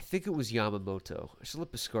I think it was Yamamoto. I should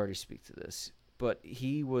let Biscardi speak to this, but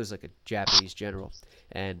he was like a Japanese general,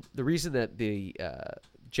 and the reason that the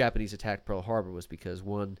Japanese attacked Pearl Harbor was because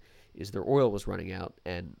one is their oil was running out,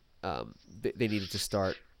 and they needed to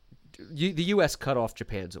start. The U.S. cut off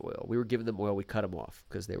Japan's oil. We were giving them oil. We cut them off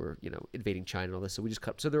because they were, invading China and all this. So we just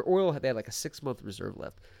cut. So their oil, they had like a 6-month reserve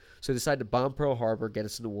left. So they decided to bomb Pearl Harbor, get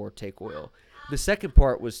us into war, take oil. The second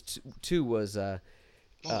part was what was that?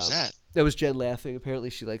 That was Jen laughing. Apparently,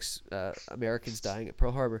 she likes Americans dying at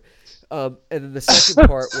Pearl Harbor. And then the second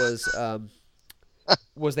part was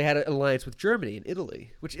they had an alliance with Germany and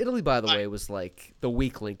Italy, which Italy, by the way, was like the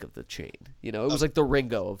weak link of the chain. It was like the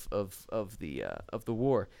Ringo of the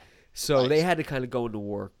war. So they had to kind of go into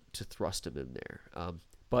war to thrust him in there.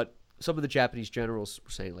 But some of the Japanese generals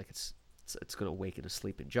were saying like it's going to awaken a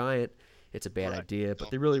sleeping giant. It's a bad idea,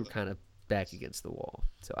 but they really were kind of back against the wall.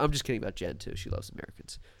 So I'm just kidding about Jen too. She loves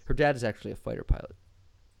Americans. Her dad is actually a fighter pilot.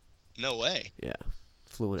 No way. Yeah,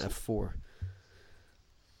 flew an F-4.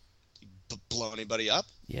 Blow anybody up?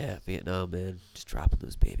 Yeah, Vietnam, man, just dropping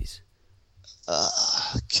those babies.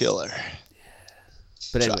 Killer. Yeah,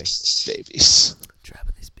 but anyway, babies.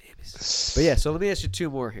 Dropping these babies. But yeah, so let me ask you 2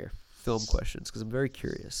 more here, film questions, because I'm very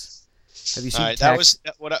curious. Have you seen? All right, that was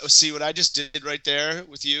what I just did right there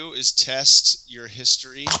with you is test your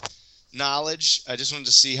history knowledge. I just wanted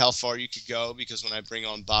to see how far you could go because when I bring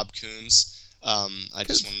on Bob Coons, I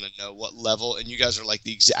just wanted to know what level, and you guys are like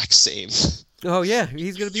the exact same. Oh yeah,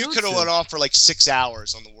 he's gonna be. You could have went off for like 6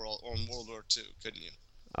 hours on World War II, couldn't you?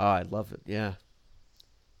 Oh, I'd love it. Yeah,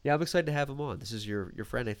 yeah, I'm excited to have him on. This is your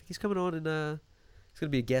friend. I think he's coming on, and he's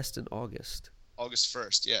gonna be a guest in August. August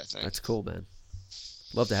 1st, yeah. Thanks. That's cool, man.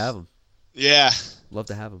 Love to have him. Yeah. Love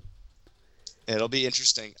to have him. It'll be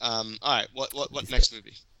interesting. All right, what next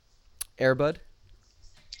movie? Air Bud.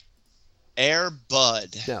 Air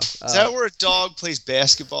Bud. No. Is that where a dog plays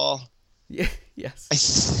basketball? Yeah. Yes. I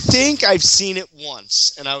think I've seen it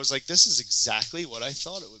once, and I was like, this is exactly what I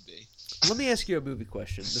thought it would be. Let me ask you a movie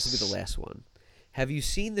question. This will be the last one. Have you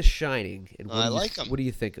seen The Shining? And I like them. What do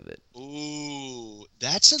you think of it? Ooh,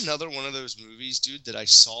 that's another one of those movies, dude, that I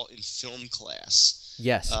saw in film class.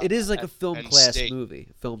 Yes, it is like a film class movie,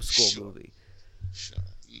 film school movie. Sure.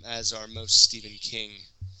 As are most Stephen King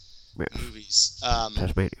movies.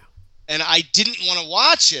 Tasmania. And I didn't want to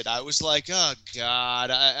watch it. I was like, oh, God,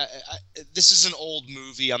 this is an old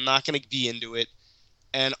movie. I'm not going to be into it.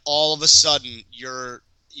 And all of a sudden, you're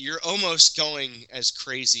you're almost going as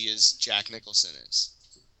crazy as Jack Nicholson is.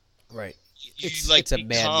 Right. You like It's a become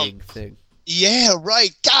maddening thing. Yeah,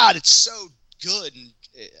 right. God, it's so good and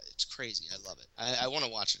it's crazy. I love it. I want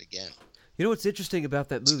to watch it again. You know what's interesting about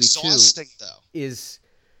that movie It's exhausting, too though. is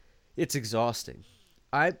it's exhausting.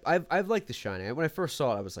 I've liked The Shining. When I first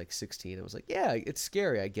saw it, I was like 16. I was like, yeah, it's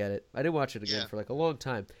scary. I get it. I didn't watch it again for like a long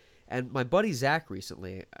time. And my buddy Zach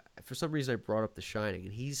recently, for some reason, I brought up The Shining,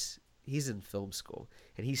 and he's in film school,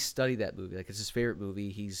 and he studied that movie. Like, it's his favorite movie.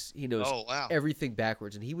 He knows everything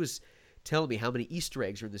backwards, and he was telling me how many Easter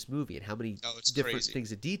eggs are in this movie and how many different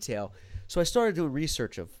things of detail. So I started doing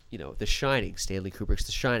research of, The Shining, Stanley Kubrick's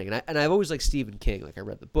The Shining, and I've always liked Stephen King. Like, I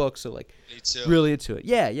read the book, so like really into it.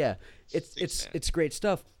 Yeah. It's great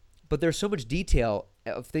stuff, but there's so much detail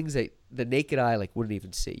of things that the naked eye like wouldn't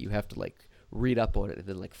even see. You have to like read up on it and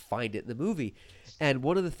then like find it in the movie. And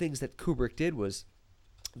one of the things that Kubrick did was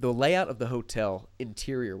the layout of the hotel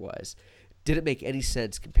interior wise didn't make any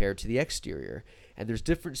sense compared to the exterior. And there's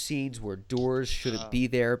different scenes where doors shouldn't be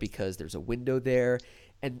there because there's a window there.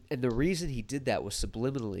 And the reason he did that was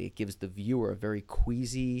subliminally it gives the viewer a very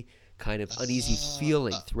queasy, kind of uneasy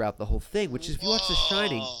feeling throughout the whole thing, which is if you watch The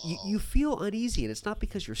Shining, you feel uneasy, and it's not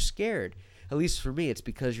because you're scared. At least for me, it's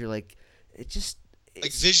because you're like,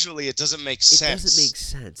 visually, it doesn't make sense. It doesn't make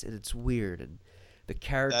sense, and it's weird, and the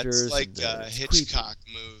characters. That's like a Hitchcock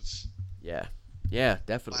move. Yeah,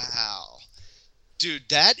 definitely. Wow. Dude,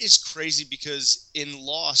 that is crazy because in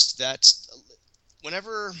Lost, that's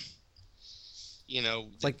whenever,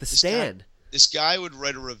 like The Stand. This guy would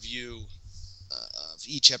write a review of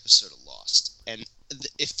each episode of Lost, and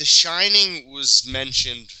if The Shining was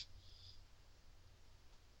mentioned,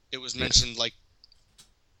 it was mentioned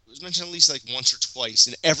at least like once or twice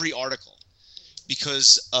in every article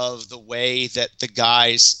because of the way that the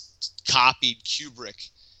guys copied Kubrick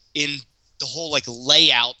in the whole like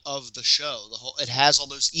layout of the show. It has all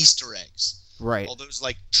those Easter eggs, right? All those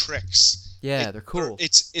like tricks. Yeah, they're cool.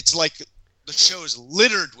 It's like the show is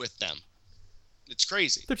littered with them. It's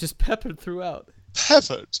crazy. They're just peppered throughout.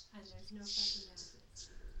 Peppered. And there's no fucking nonsense.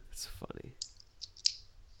 It's funny.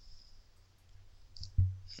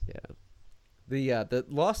 Yeah. The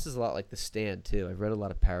Lost is a lot like The Stand too. I've read a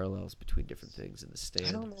lot of parallels between different things in The Stand.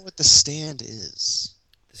 I don't know what The Stand is.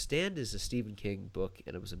 The Stand is a Stephen King book,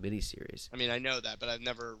 and it was a miniseries. I mean, I know that, but I've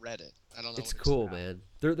never read it. I don't know. It's cool, man.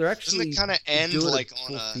 They're actually doesn't it kind of end like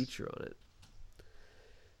on a feature on it.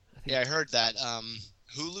 I heard that.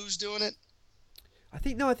 Hulu's doing it. I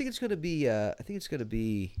think it's gonna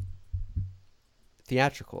be.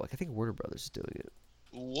 Theatrical. Like I think Warner Brothers is doing it.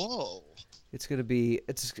 Whoa. It's gonna be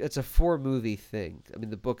it's a 4-movie thing. I mean,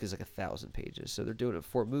 the book is like 1,000 pages, so they're doing it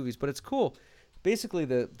 4 movies. But it's cool. Basically,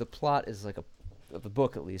 the plot is like of the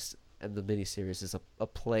book at least, and the miniseries is a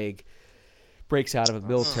plague breaks out of a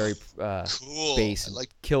military base and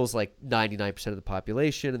kills like 99% of the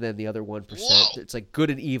population, and then the other 1%. It's like good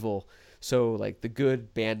and evil. So like the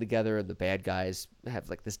good band together, and the bad guys have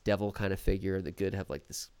like this devil kind of figure, and the good have like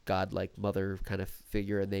this godlike mother kind of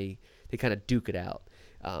figure, and they kind of duke it out.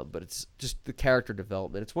 But it's just the character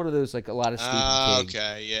development. It's one of those like a lot of Stephen King.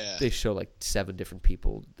 Okay, yeah. They show like 7 different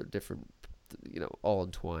people. They're different, all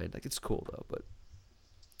entwined. Like it's cool though, but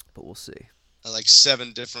we'll see. Like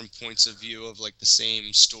 7 different points of view of like the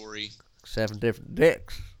same story. 7 different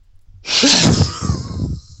dicks.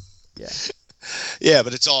 Yeah. Yeah,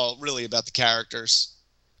 but it's all really about the characters.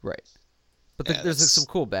 Right. But there's like some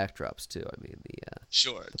cool backdrops too. I mean,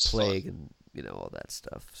 the plague fun. And what all that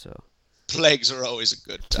stuff. So plagues are always a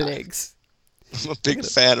good time. Plagues. I'm a big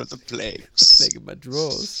fan of the plagues. Plague in my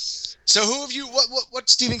drawers. So who have you? What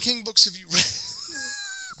Stephen King books have you read?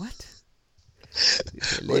 What?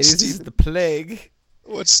 Ladies, this is the plague.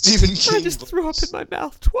 What Stephen King? I just threw up in my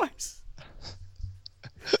mouth twice.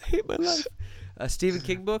 I hate my life. Stephen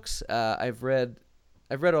King books. I've read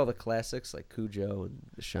all the classics like Cujo and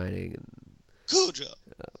The Shining and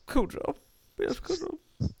Cujo. Yes, Cujo.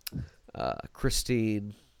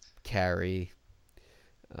 Christine, Carrie.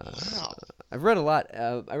 Wow. I've read a lot.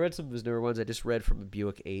 I read some of his newer ones. I just read from a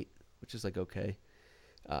Buick 8, which is like okay.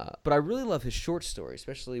 But I really love his short stories,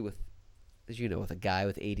 especially with, as you know, with a guy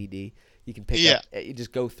with ADD. You can pick up. You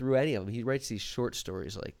just go through any of them. He writes these short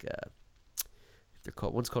stories like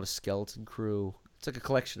one's called A Skeleton Crew. It's like a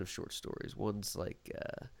collection of short stories. One's like.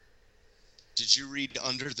 Did you read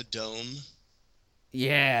Under the Dome?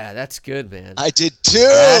 Yeah, that's good, man. I did too.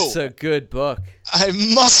 That's a good book. I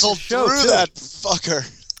muscled through that fucker.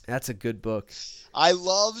 That's a good book. I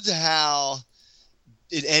loved how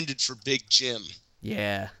it ended for Big Jim.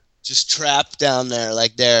 Yeah. Just trapped down there,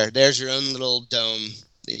 like there's your own little dome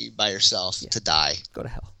by yourself to die. Go to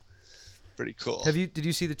hell. pretty cool. Did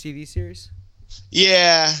you see the TV series?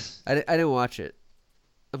 Yeah. I didn't watch it.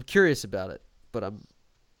 I'm curious about it, but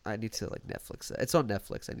I need to like Netflix that. It's on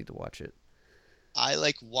Netflix. I need to watch it. I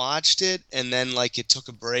like watched it, and then like it took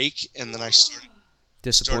a break, and then I started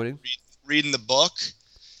Disappointing. reading the book,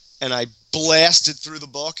 and I blasted through the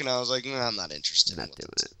book, and I was like, I'm not interested. Not in doing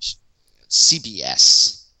it.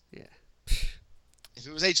 CBS. Yeah. If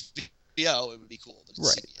it was HBO, it would be cool, but it's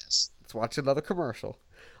Right. CBS. Let's watch another commercial.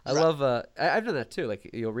 I Right. love. I've done that too. Like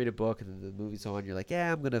you'll read a book and then the movie's on. You're like,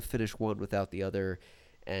 yeah, I'm gonna finish one without the other,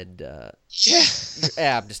 and Yeah.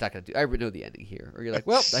 I'm just not gonna do. I know the ending here. Or you're like,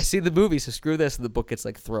 well, I see the movie, so screw this, and the book gets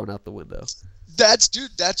like thrown out the window. That's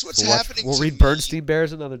what's happening. We'll to read me. Bernstein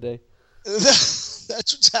Bears another day. That's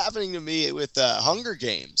what's happening to me with Hunger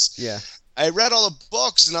Games. Yeah. I read all the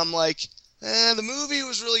books, and I'm like, the movie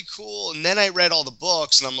was really cool. And then I read all the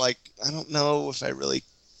books, and I'm like, I don't know if I really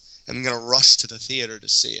am going to rush to the theater to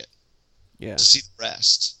see it. Yeah. To see the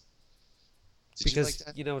rest. Did you like Because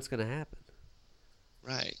that? you know what's gonna happen.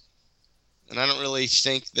 Right. And I don't really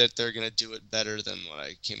think that they're going to do it better than what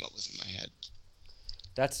I came up with in my head.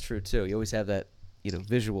 That's true too. You always have that,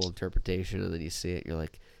 visual interpretation, and then you see it, you're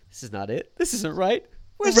like, this is not it. This isn't right.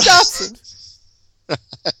 Where's Right. Johnson?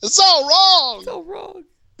 It's all wrong. It's all wrong.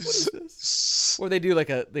 What is this? Or they do like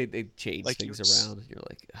they change Like things yours. around, and you're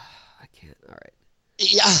like, I can't. All right.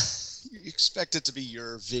 Yeah. You expect it to be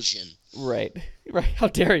your vision. Right. How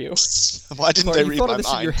dare you? Why didn't Or they you read thought my of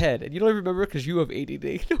this in your mind? head, and you don't even remember it because you have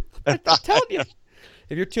ADD. I'm telling you.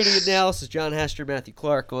 If you're tuning in now, this is Jon Hassinger, Matthew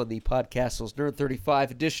Clark on the Podcastle's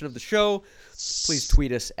NERD35 edition of the show. Please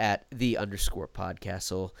tweet us at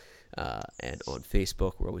 _Podcastle, and on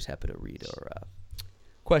Facebook. We're always happy to read our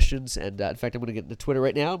questions. And in fact, I'm going to get into Twitter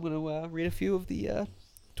right now. I'm going to read a few of the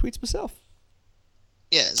tweets myself.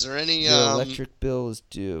 Yeah, is there any Your electric bill is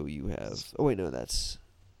due. You have. Oh wait, no, that's.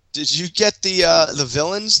 Did you get the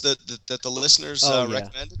villains that the listeners Yeah.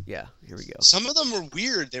 recommended? Yeah. Here we go. Some of them were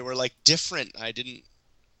weird. They were like different. I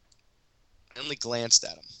only glanced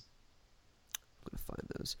at them. I'm gonna find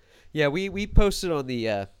those. Yeah, we posted on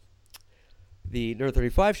the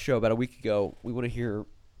Nerd35 show about a week ago. We want to hear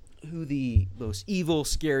who the most evil,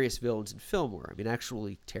 scariest villains in film were. I mean,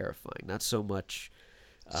 actually terrifying. Not so much.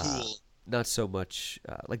 Cool. Not so much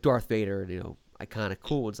like Darth Vader and iconic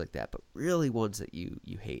cool ones like that, but really ones that you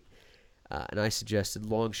hate. And I suggested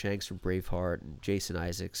Longshanks from Braveheart and Jason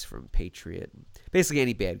Isaacs from Patriot, and basically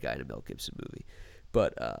any bad guy in a Mel Gibson movie.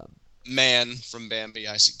 But Man from Bambi,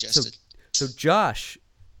 I suggested. so Josh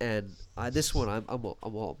and this one I'm all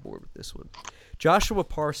on board with this one. Joshua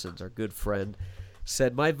Parsons, our good friend,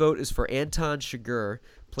 said my vote is for Anton Chigurh,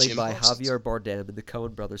 played Jim by Parsons. Javier Bardem in the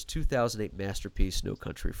Coen brothers' 2008 masterpiece No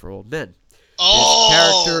Country for Old Men. Oh! His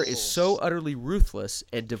character is so utterly ruthless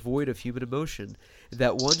and devoid of human emotion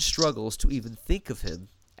that one struggles to even think of him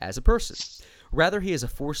as a person. Rather, he is a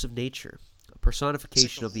force of nature, a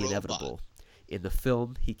personification of the robot. inevitable. In the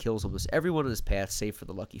film, he kills almost everyone in his path save for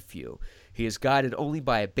the lucky few. He is guided only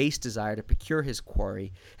by a base desire to procure his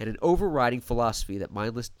quarry and an overriding philosophy that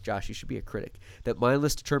mindless – Josh, you should be a critic – that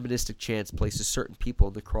mindless deterministic chance places certain people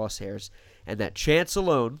in the crosshairs, and that chance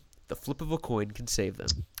alone, the flip of a coin, can save them.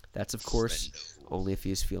 That's, of course, only if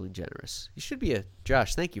he is feeling generous. You should be a –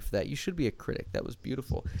 Josh, thank you for that. You should be a critic. That was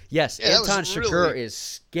beautiful. Yes, Yeah, that was Anton Chigurh really- is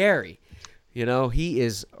scary. He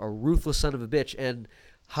is a ruthless son of a bitch, and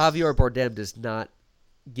Javier Bardem does not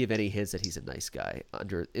give any hints that he's a nice guy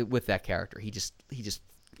with that character. He just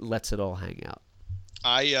lets it all hang out.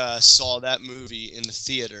 I saw that movie in the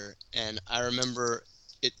theater, and I remember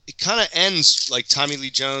it kind of ends like Tommy Lee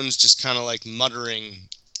Jones just kind of like muttering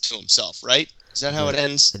to himself, right? Is that how it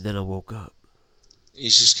ends? And then I woke up.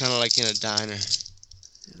 He's just kind of like in a diner.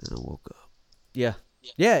 And then I woke up. Yeah.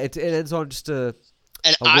 Yeah, it ends on just a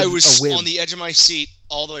And A I whim- was a whim. on the edge of my seat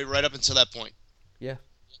all the way right up until that point. yeah.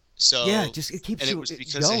 So Yeah, it keeps and you it was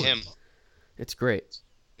because going. of him. It's great.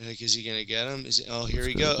 Like, is he gonna get him? Here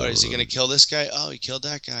we gonna go. Or is he go. gonna kill this guy? Oh, he killed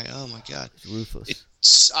that guy. Oh my god. It's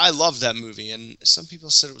ruthless. I love that movie, and some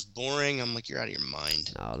people said it was boring. I'm like, you're out of your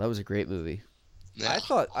mind. No, that was a great movie. Yeah.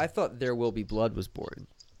 I thought There Will Be Blood was boring.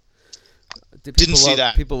 Didn't see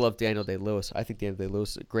that. People love Daniel Day-Lewis. I think Daniel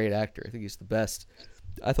Day-Lewis is a great actor. I think he's the best.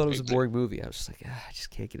 I thought it was a boring movie. I was just like, I just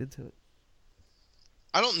can't get into it.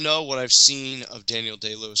 I don't know what I've seen of Daniel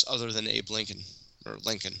Day-Lewis other than Abe Lincoln or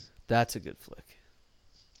Lincoln. That's a good flick.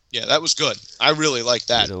 Yeah, that was good. I really liked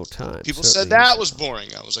that. Time. People said certainly that is was boring.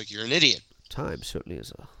 I was like, you're an idiot. Time certainly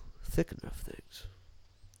is a thickener of things.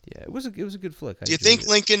 Yeah, it was a good flick. I Do you enjoyed think it.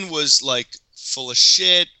 Lincoln was like full of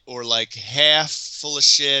shit, or like half full of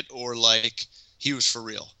shit, or like he was for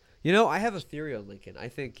real? I have a theory on Lincoln. I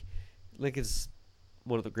think Lincoln's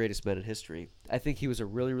one of the greatest men in history. I think he was a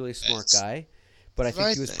really, really smart That's guy, but I what think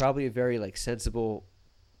I he was think. probably a very like sensible,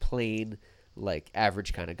 plain, like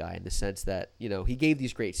average kind of guy in the sense that he gave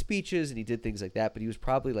these great speeches and he did things like that, but he was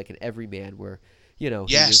probably like an everyman where he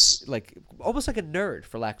Yes. was like almost like a nerd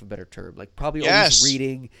for lack of a better term, like probably always Yes.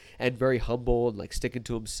 reading and very humble and like sticking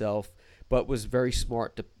to himself, but was very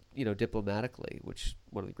smart to diplomatically, which is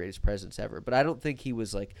one of the greatest presidents ever. But I don't think he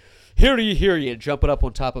was like, hear ye, and jumping up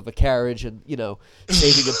on top of a carriage and,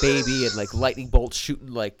 saving a baby and like lightning bolts shooting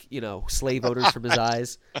like, slave owners from his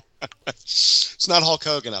eyes. It's not Hulk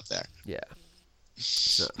Hogan up there. Yeah.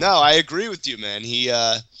 So, No, I agree with you, man. He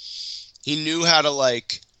knew how to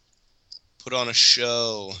like put on a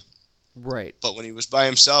show. right. But when he was by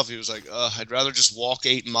himself, he was like, I'd rather just walk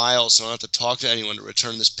 8 miles so I don't have to talk to anyone to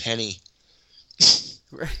return this penny.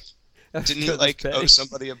 Right. Didn't he like owe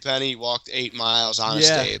somebody a penny? He walked 8 miles,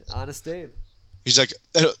 Honest Abe. Honest Abe. He's like,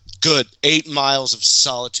 good, 8 miles of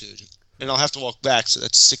solitude. And I'll have to walk back, so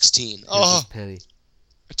that's 16. Here's Oh, his penny.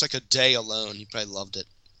 it's like a day alone. He probably loved it.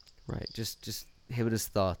 Right. Just him and his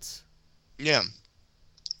thoughts. Yeah.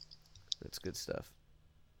 That's good stuff.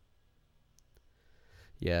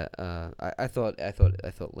 Yeah, I thought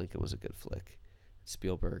Lincoln was a good flick.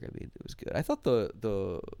 Spielberg, I mean, it was good. I thought what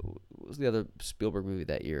was the other Spielberg movie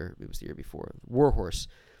that year? It was the year before. War Horse.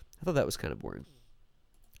 I thought that was kind of boring.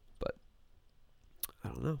 But I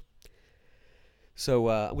don't know. So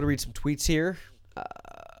I'm going to read some tweets here.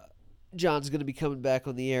 John's going to be coming back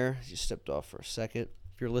on the air. He just stepped off for a second.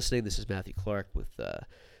 If you're listening, this is Matthew Clark with the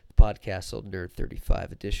Podcastle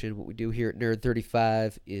NERD35 edition. What we do here at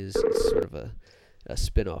NERD35 is sort of a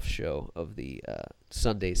spin-off show of the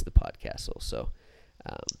Sundays, the Podcastle. So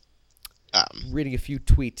reading a few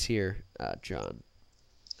tweets here, John.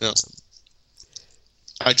 Yeah.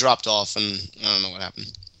 I dropped off, and I don't know what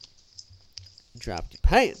happened. Dropped your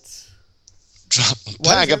pants. Dropped my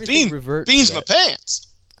Why bag does of everything revert to beans my that? pants.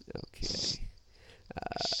 Okay.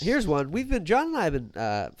 Here's one. John and I have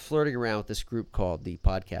been flirting around with this group called the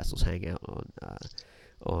Podcastles Hangout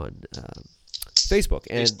on Facebook,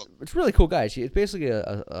 and it's really cool, guys. It's basically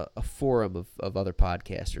a forum of other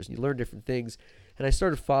podcasters, and you learn different things. And I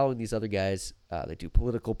started following these other guys. They do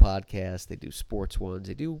political podcasts, they do sports ones,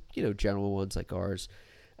 they do general ones like ours.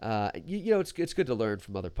 It's good to learn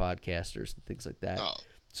from other podcasters and things like that. Oh,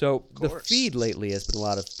 so the course. feed lately has been a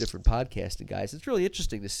lot of different podcasting guys. It's really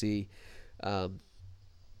interesting to see different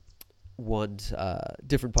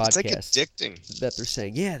podcasts. It's like addicting. That they're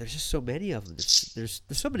saying, yeah, there's just so many of them. There's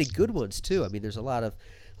so many good ones too. I mean, there's a lot of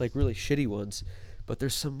like really shitty ones, but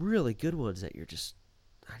there's some really good ones that I just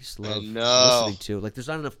love listening to. Like, there's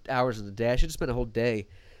not enough hours in the day. I should just spend a whole day,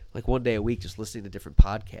 like one day a week, just listening to different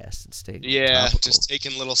podcasts and staying topical. Just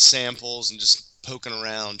taking little samples and just poking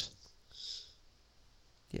around.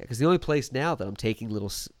 Yeah, because the only place now that I'm taking little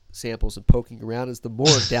samples and poking around is the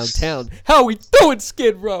morgue downtown. How we doing,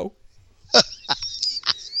 Skid Row?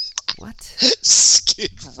 What?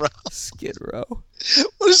 Skid Row. Skid Row.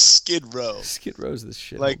 What is Skid Row? Skid Row's this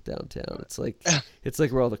shit Like- downtown. It's like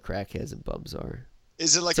where all the crackheads and bums are.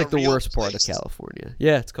 Is it like It's like a the real worst part of place? California.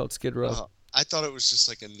 Yeah, it's called Skid Row. I thought it was just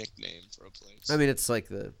like a nickname for a place. I mean, it's like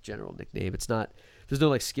the general nickname. It's not. There's no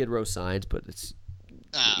like Skid Row signs, but it's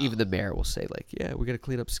even the mayor will say like, "Yeah, we got to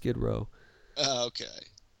clean up Skid Row." Okay.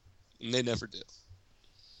 And they never do.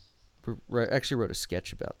 I actually wrote a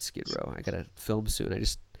sketch about Skid Row. I got to film soon. I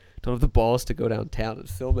just don't have the balls to go downtown and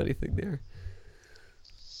film anything there.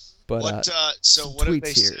 But What have tweets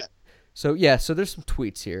they here. said? So there's some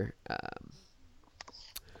tweets here.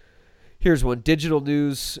 Here's one. Digital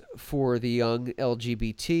news for the young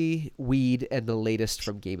LGBT, weed, and the latest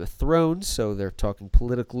from Game of Thrones. So they're talking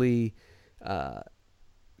politically,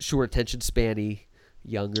 short attention spanny,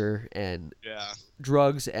 younger, and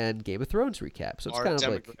drugs and Game of Thrones recap. So it's Our kind of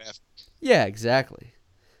demographic. like, yeah, exactly.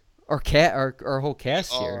 Our whole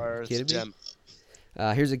cast here. Are you kidding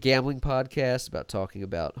me? Here's a gambling podcast talking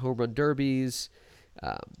about home run derbies,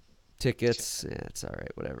 tickets. Yeah, it's all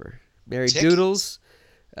right, whatever. Mary Doodles.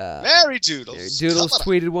 Mary Doodles. Mary Doodles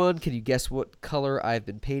tweeted one. Can you guess what color I've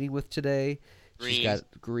been painting with today? Green. She's got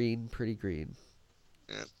green, pretty green.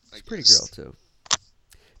 Yeah, She's a pretty girl, too.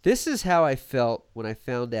 This is how I felt when I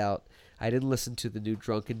found out I didn't listen to the new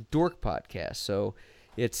Drunken Dork podcast. So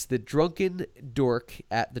it's the Drunken Dork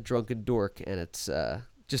at the Drunken Dork, and it's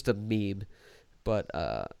just a meme, but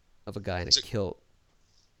of a guy in a kilt.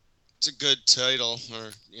 It's a good title,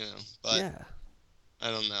 but yeah. I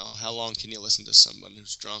don't know. How long can you listen to someone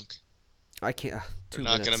who's drunk? I can't. They're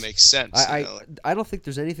not going to make sense. I don't think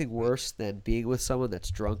there's anything worse than being with someone that's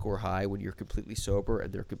drunk or high when you're completely sober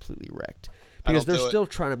and they're completely wrecked. Because they're still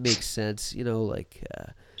trying to make sense,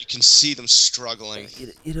 You can see them struggling.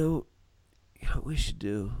 You know what we should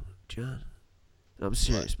do, John? I'm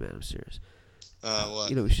serious, man. I'm serious. What?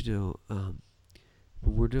 You know what we should do? When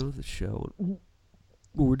we're doing the show. When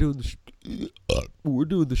we're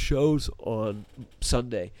doing the shows on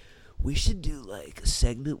Sunday, we should do like a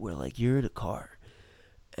segment where like you're in a car,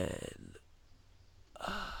 and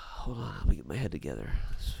hold on, let me get my head together.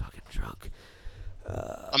 I'm fucking drunk.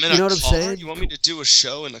 I'm in you know a what I'm car? saying? You want me to do a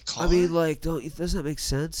show in a car? I mean, like, doesn't that make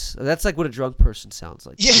sense? That's like what a drunk person sounds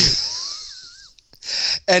like. Yeah.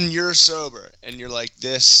 And you're sober, and you're like,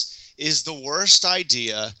 this is the worst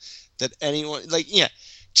idea that anyone, like, yeah,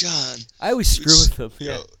 John. I always screw with them.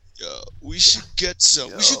 Yeah. Yo, we should get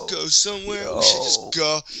some. We should go somewhere. We should just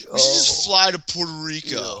go. We should just fly to Puerto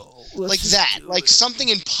Rico. Like that. Like something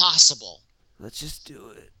impossible. Let's just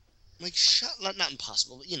do it. Like, not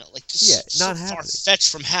impossible, but, like, just not so happening.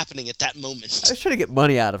 far-fetched from happening at that moment. I was trying to get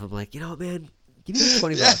money out of him. Like, man, give me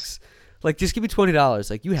 $20. Like, just give me $20.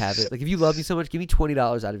 Like, you have it. Like, if you love me so much, give me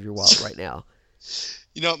 $20 out of your wallet right now.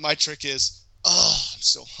 You know what my trick is? Oh, I'm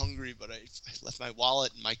so hungry, but I left my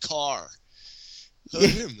wallet in my car.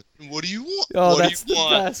 What do you want? Oh, what that's do you the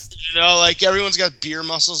want? best. Like, everyone's got beer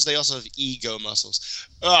muscles. They also have ego muscles.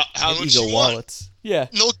 How much ego you wallets. want? Yeah.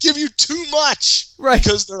 And they'll give you too much. Right.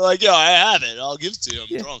 Because they're like, yo, I have it. I'll give it to you.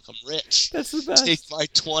 I'm drunk. I'm rich. That's the best. Take my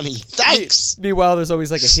 20. Thanks. Meanwhile, there's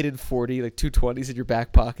always like a hidden 40, like 220s in your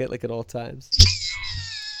back pocket, like at all times.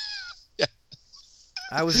 Yeah.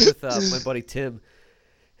 I was with my buddy Tim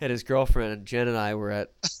and his girlfriend, and Jen and I were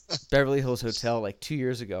at Beverly Hills Hotel like 2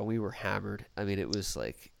 years ago. We were hammered. I mean, it was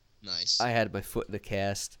like nice. I had my foot in the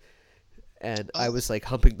cast, and I was like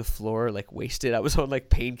humping the floor, like wasted. I was on like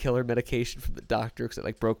painkiller medication from the doctor because it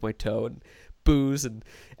like broke my toe, and booze, and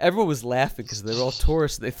everyone was laughing because they were all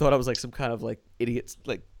tourists and they thought I was like some kind of like idiot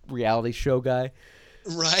like reality show guy.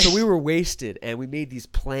 Right. So we were wasted, and we made these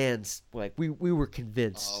plans. Like we were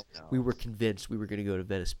convinced. Oh, no. We were convinced we were going to go to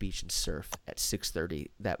Venice Beach and surf at 6:30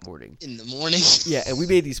 that morning. In the morning. Yeah, and we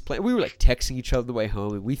made these plans. We were like texting each other on the way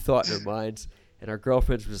home, and we thought in our minds, and our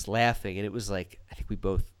girlfriends was laughing, and it was like I think we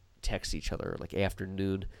both text each other like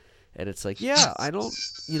afternoon, and it's like, yeah,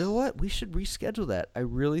 you know what? We should reschedule that. I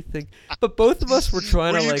really think, but both of us were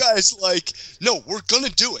trying to you like. guys like, no, we're gonna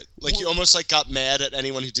do it. Like you almost like got mad at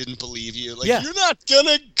anyone who didn't believe you. Like Yeah. You're not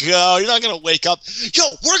gonna go. You're not gonna wake up. Yo,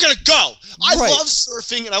 we're gonna go. I Right. love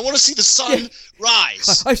surfing and I want to see the sun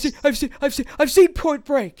rise. I've seen Point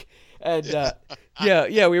Break, and yeah,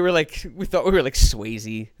 we thought we were like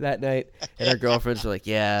Swayze that night, and our girlfriends were like,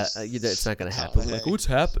 yeah, it's not gonna happen. We're like, what's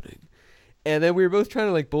happening? And then we were both trying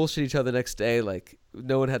to like bullshit each other the next day. Like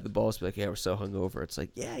no one had the balls to be like, yeah, we're so hungover. It's like,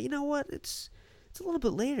 yeah, you know what? It's a little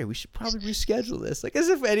bit later. We should probably reschedule this. Like as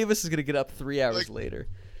if any of us is gonna get up 3 hours later.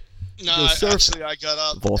 No, actually, I got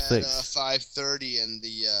up at 5:30, and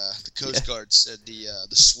the Coast Guard said the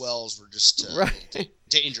swells were just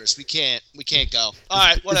dangerous. We can't go. All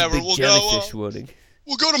right, whatever. We'll go.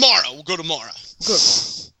 We'll go tomorrow.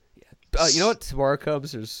 You know what? Tomorrow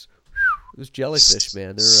comes. There's jellyfish,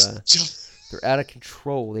 man. They're out of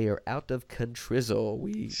control. They are out of contrizzle.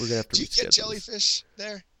 We're gonna have to. Do you get jellyfish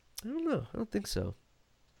there? I don't know. I don't think so.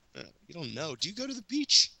 You don't know. Do you go to the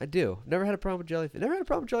beach? I do. Never had a problem with jellyfish. Never had a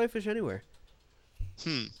problem with jellyfish anywhere.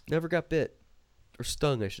 Never got bit. Or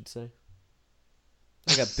stung, I should say.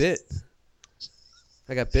 I got bit.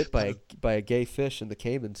 I got bit by a gay fish in the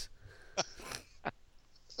Caymans.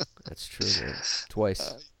 That's true, man.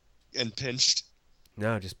 Twice. And pinched?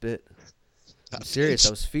 No, just bit. I'm serious. I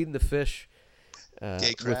was feeding the fish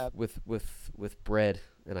gay crab. with bread,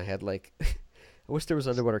 and I had like I wish there was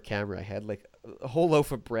underwater camera. I had like a whole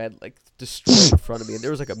loaf of bread like destroyed in front of me, and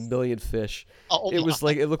there was like a million fish. It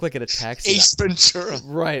looked like an attack scene. Ace Ventura.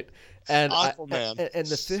 Right. And and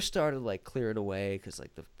the fish started like clearing away because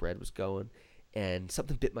like the bread was going, and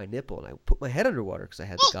something bit my nipple, and I put my head underwater because I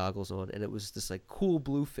had the goggles on, and it was this like cool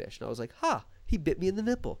blue fish, and I was like, "Ha! He bit me in the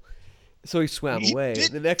nipple." So he swam away.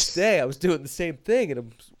 And the next day, I was doing the same thing, and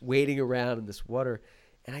I'm wading around in this water,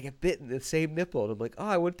 and I got bit in the same nipple, and I'm like, "Oh!"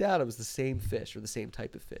 I went down. It was the same fish or the same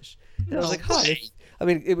type of fish, and I was like, "Huh?" I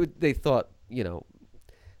mean, they thought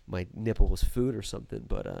my nipple was food or something,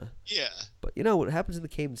 but yeah. But what happens in the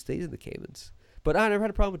Caymans stays in the Caymans. But I never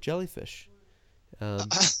had a problem with jellyfish.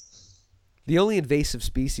 The only invasive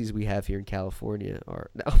species we have here in California are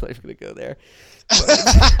 – no, I'm not even going to go there.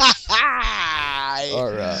 That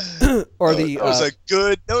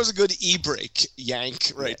was a good e-brake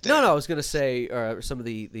yank right there. No, I was going to say some of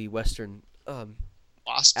the western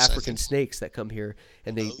wasps, African snakes that come here,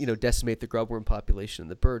 and they decimate the grubworm population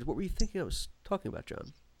and the birds. What were you thinking I was talking about,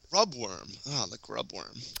 John? Grubworm. Oh, the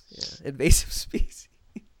grubworm. Yeah, invasive species.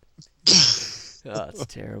 Oh, it's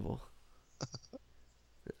terrible.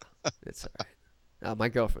 It's all right. My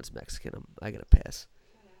girlfriend's Mexican. I gotta pass.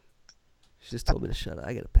 She just told me to shut up.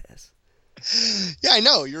 I gotta pass. Yeah, I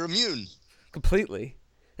know. You're immune. Completely.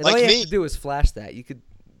 And Like all you me. have to do is flash that. You could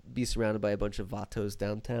be surrounded by a bunch of vatos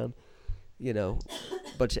downtown. You know,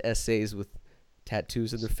 a bunch of essays with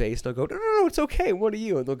tattoos in their face. And I'll go, no, it's okay. What are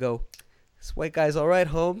you? And they'll go, this white guy's all right,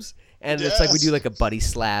 Holmes. And it's like we do like a buddy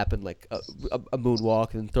slap and like a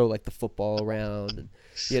moonwalk and throw like the football around. And,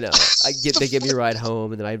 you know, they give me a ride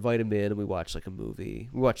home and then I invite them in and we watch like a movie.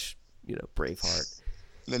 We watch, Braveheart.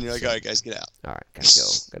 And then you're like, all right, guys, get out. All right,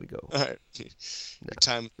 gotta go. All right. No, Your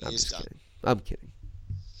time I'm is just done. kidding. I'm kidding.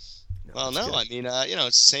 Well, it's no, good. I mean,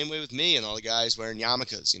 it's the same way with me and all the guys wearing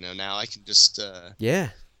yarmulkes. Now I can just Yeah.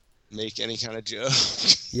 make any kind of joke,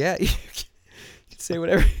 Yeah. You can say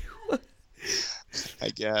whatever you want. I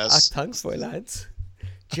guess. Tongue lines.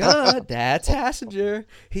 John, that's Hassinger.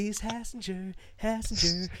 He's Hassinger.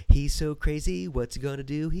 He's so crazy. What's he gonna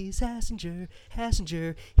do? He's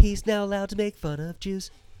Hassinger. He's now allowed to make fun of Jews.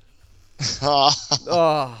 Oh,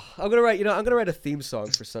 I'm gonna write a theme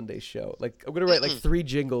song for Sunday's show. Like I'm gonna write like 3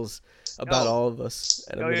 jingles about all of us,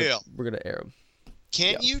 and we're gonna air them.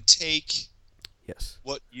 Can't you take Yes.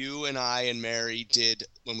 what you and I and Mary did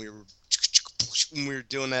when we were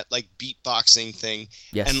doing that like beatboxing thing,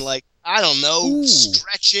 Yes. and like I don't know, Ooh.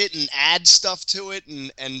 stretch it and add stuff to it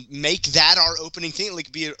and make that our opening theme,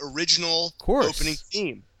 like be an original opening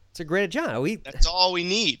theme. It's a great John. That's all we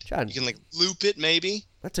need. John. You can like loop it maybe.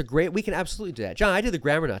 That's a great. We can absolutely do that, John. I did the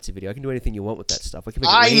Grammar Nazi video. I can do anything you want with that stuff. I can make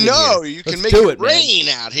it rain I in know here. you can Let's make do it man. rain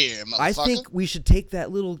out here, motherfucker. I think we should take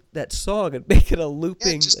that song and make it a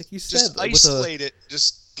looping, like you said. Just isolate it.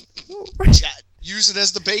 Just use it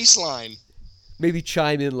as the bass line. Maybe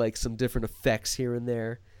chime in like some different effects here and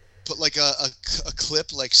there. Put like a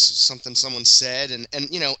clip, like something someone said, and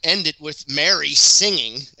end it with Mary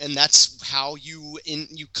singing, and that's how you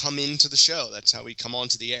come into the show. That's how we come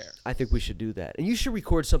onto the air. I think we should do that, and you should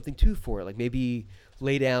record something too for it. Like maybe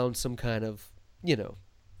lay down some kind of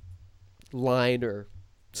line or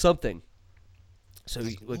something. So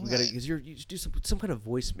we gotta you should do some kind of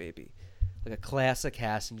voice maybe, like a classic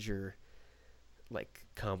Hassinger, like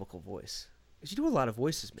comical voice. Because you do a lot of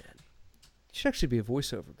voices, man. You should actually be a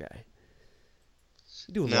voiceover guy.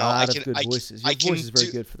 You do a lot of good voices. Your voice is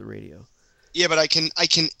very good for the radio. Yeah, but I can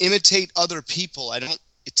imitate other people.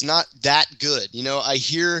 It's not that good. I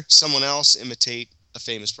hear someone else imitate a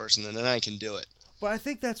famous person, and then I can do it. But I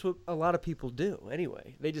think that's what a lot of people do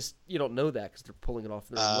anyway. They just, you don't know that because they're pulling it off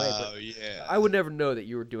their own way. Oh, But yeah. I would never know that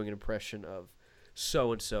you were doing an impression of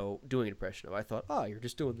so-and-so doing an impression of. I thought, you're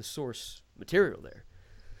just doing the source material there.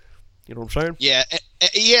 You know what I'm saying? Yeah,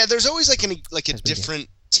 yeah. There's always like a different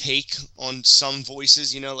take on some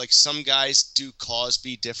voices. Like some guys do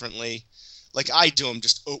Cosby differently. Like I do them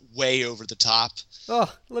just way over the top.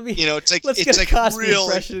 Oh, let me. It's like let's get a Cosby real.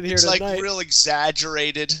 impression in here It's tonight. like real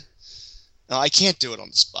exaggerated. No, I can't do it on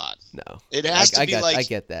the spot. No, it has to be like I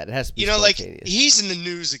get that. It has to be like spontaneous. he's in the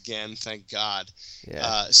news again. Thank God.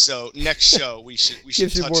 Yeah. So next show we should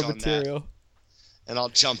Gives you touch more on material. that. And I'll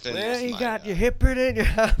jump in. Well, with you my, got your hipper in your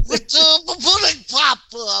house. What's up? Pudding pop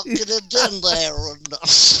could have done there.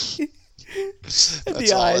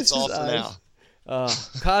 That's all for now.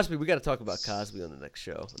 Cosby, we got to talk about Cosby on the next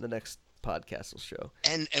show, on the next Podcastle show.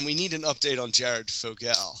 And we need an update on Jared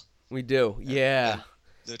Fogel. We do, yeah. And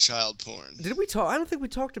the child porn. Did we talk? I don't think we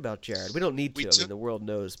talked about Jared. We don't need to. I mean, the world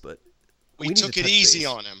knows, but we took it easy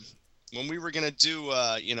on him when we were gonna do,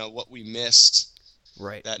 what we missed.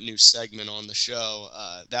 Right. That new segment on the show.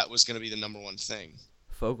 That was gonna be the number one thing.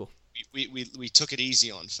 Fogel. We took it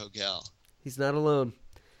easy on Fogel. He's not alone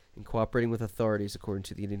in cooperating with authorities, according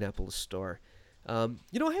to the Indianapolis Star. I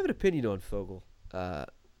have an opinion on Fogel,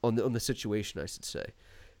 on the situation, I should say.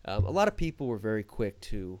 A lot of people were very quick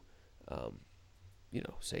to,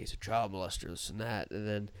 say he's a child molester, this and that, and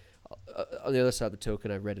then on the other side of the token,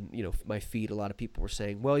 I read in my feed, a lot of people were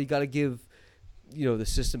saying, well, you got to give the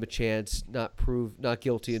system a chance, not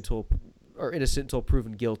guilty or innocent until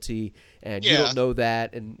proven guilty, and you don't know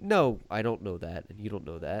that, and no, I don't know that, and you don't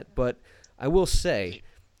know that, but I will say,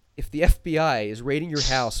 if the FBI is raiding your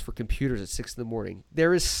house for computers at 6 a.m,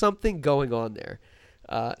 there is something going on there.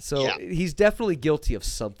 He's definitely guilty of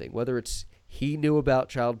something, whether it's he knew about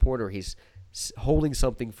child porn or he's holding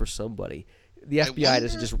something for somebody. The FBI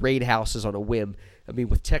doesn't just raid houses on a whim. I mean,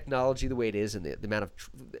 with technology the way it is and the amount of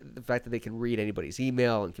the fact that they can read anybody's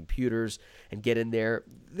email and computers and get in there,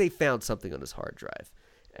 they found something on his hard drive.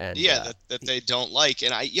 And that they don't like.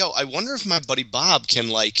 And I wonder if my buddy Bob can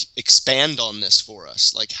like expand on this for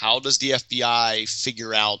us. Like, how does the FBI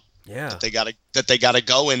figure out Yeah. that they gotta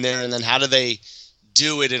go in there, and then how do they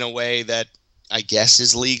do it in a way that I guess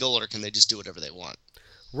is legal, or can they just do whatever they want?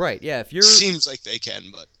 Right. Yeah. Seems like they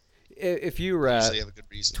can, but If you they usually have a good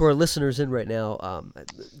reason. to our listeners in right now,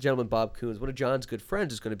 gentleman Bob Coons, one of John's good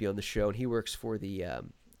friends, is going to be on the show, and he works for the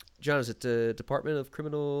John, is it the Department of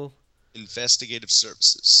Criminal Investigative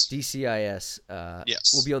Services. DCIS?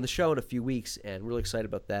 Yes. Will be on the show in a few weeks, and really excited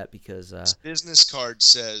about that because His business card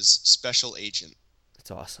says special agent.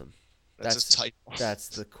 it's awesome. That's a title. That's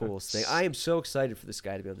the coolest thing. I am so excited for this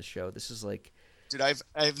guy to be on the show. This is like, Dude,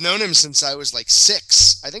 I've known him since I was like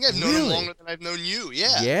 6. I think I've known him Really? longer than I've known you.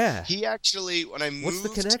 Yeah. yeah. He actually, when I What's the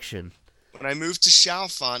connection? when I moved to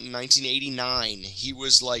Chalfont in 1989, he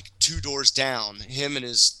was like 2 doors down. Him and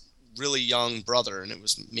his really young brother, and it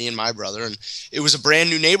was me and my brother, and it was a brand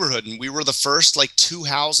new neighborhood, and we were the first like 2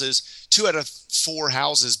 out of 4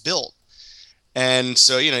 houses built. And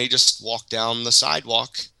so, you just walk down the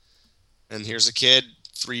sidewalk, and here's a kid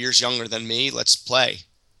 3 years younger than me. Let's play.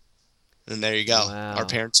 And there you go. Wow.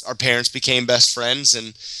 Our parents became best friends,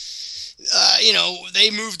 and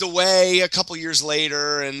they moved away a couple years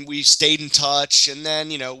later, and we stayed in touch. And then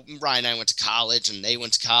Ryan and I went to college, and they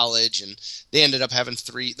went to college, and they ended up having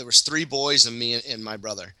 3. There was 3 boys and me and my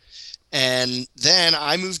brother. And then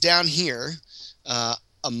I moved down here.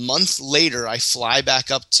 A month later, I fly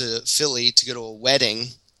back up to Philly to go to a wedding,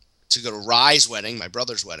 to go to Rye's wedding, my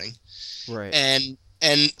brother's wedding. Right.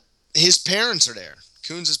 And his parents are there.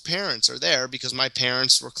 Coons' parents are there because my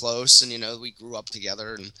parents were close, and we grew up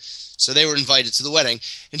together, and so they were invited to the wedding.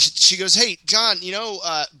 And she goes, "Hey, John,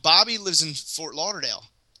 Bobby lives in Fort Lauderdale."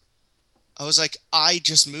 I was like, "I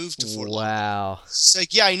just moved to Fort Lauderdale." Wow. It's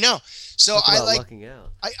like, yeah, I know. So Talk about lucking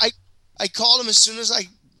out. I called him as soon as I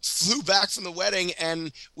flew back from the wedding,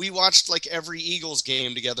 and we watched like every Eagles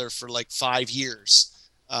game together for like 5 years,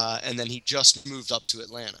 and then he just moved up to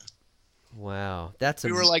Atlanta. Wow. That's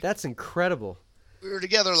that's incredible. We were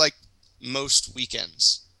together like most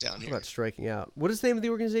weekends down Talk here. about striking out. What is the name of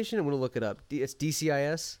the organization? I'm going to look it up. It's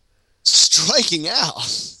DCIS? Striking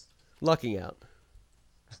out. Lucking out.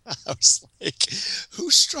 I was like,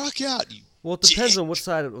 who struck out? You Well, it depends dick. on what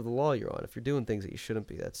side of the law you're on. If you're doing things that you shouldn't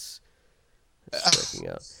be, that's striking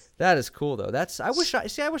out. That is cool though. I wish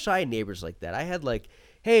I had neighbors like that. I had like,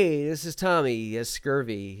 hey, this is Tommy. He has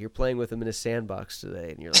scurvy. You're playing with him in his sandbox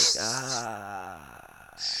today, and you're like, ah.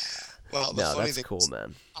 Well, the No, funny that's thing cool, is,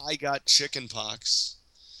 man. I got chicken pox.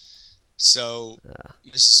 So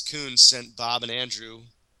Mrs. Coons sent Bob and Andrew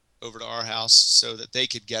over to our house so that they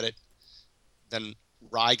could get it. Then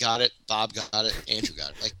Rye got it, Bob got it, Andrew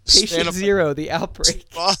got it. Like Patient Zero, the outbreak.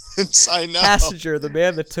 months, I know. Passenger, the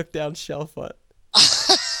man that took down Shellfoot.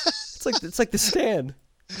 It's like the Stand.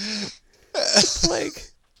 The plague.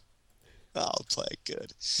 Oh, plague,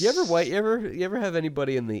 good. You ever have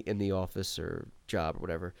anybody in the office or job or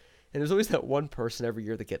whatever, and there's always that one person every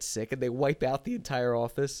year that gets sick, and they wipe out the entire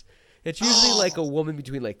office. It's usually like a woman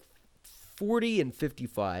between like 40 and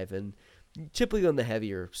 55, and typically on the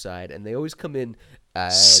heavier side, and they always come in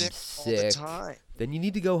Sick all the time. Then you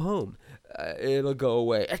need to go home. It'll go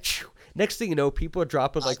away. Achoo. Next thing you know, people are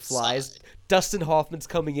dropping like flies. Dustin Hoffman's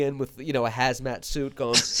coming in with a hazmat suit,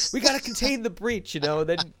 going, "We gotta contain the breach," And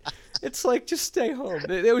then it's like, just stay home.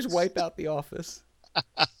 They always wipe out the office.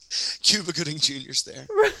 Cuba Gooding Jr.'s there.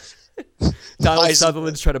 Donald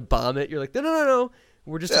Sutherland's trying to bomb it. You're like, no.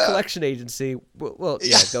 We're just a collection agency. Well,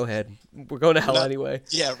 yeah, go ahead. We're going to hell anyway.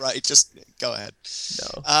 Yeah, right. Just go ahead.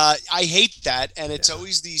 No. I hate that, and it's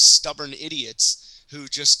always these stubborn idiots who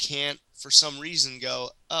just can't, for some reason, go,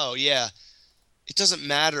 oh, yeah, it doesn't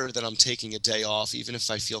matter that I'm taking a day off, even if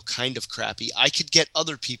I feel kind of crappy. I could get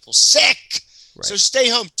other people sick. Right. So stay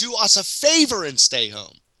home. Do us a favor and stay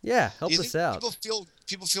home. Yeah, help us out.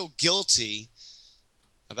 People feel guilty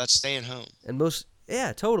about staying home. And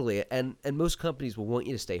totally. And most companies will want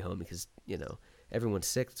you to stay home because, everyone's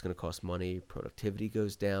sick. It's going to cost money. Productivity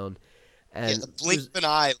goes down. And the blink of an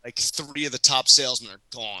eye, like 3 of the top salesmen are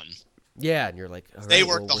gone. Yeah, and you're like, all right, they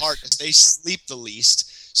work the hardest. They sleep the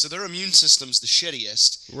least. So their immune system's the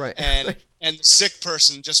shittiest. Right. And the sick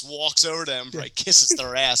person just walks over to them, like kisses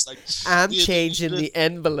their ass. Like, I'm changing the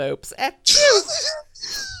envelopes. You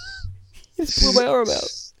just blew my arm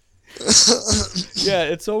out. Yeah,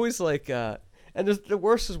 it's always like, and the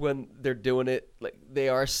worst is when they're doing it, like they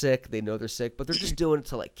are sick, they know they're sick, but they're just doing it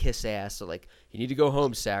to like kiss ass. So like, you need to go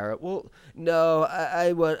home, Sarah. Well, no,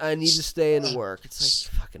 I need to stay and work. It's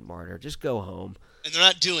like, fucking martyr, just go home. And they're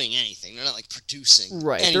not doing anything. They're not like producing.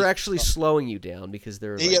 Right, anything. They're actually slowing you down because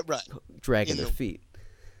they're like, dragging their feet.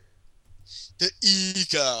 The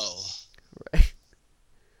ego. Right.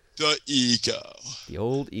 The ego. The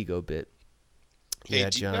old ego bit. Hey, Yeah,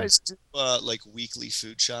 do you John. guys do like weekly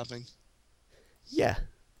food shopping? Yeah.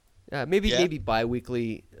 Maybe Yeah,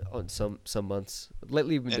 bi-weekly on some months.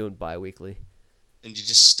 Lately, we've been and doing bi-weekly and you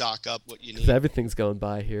just stock up what you because need. everything's going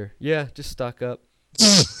by here. Yeah, just stock up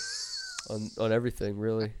on everything.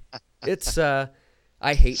 Really, it's I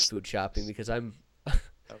hate food shopping because Oh,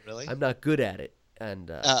 really? I'm not good at it, and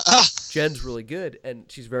Uh, ah, Jen's really good, and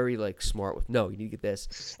she's very like smart with no, you need to get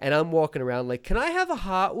this, and I'm walking around like, can I have a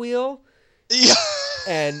Hot Wheel? yeah.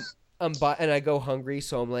 And and I go hungry,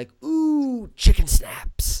 so I'm like, ooh, chicken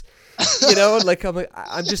snaps, and like I'm like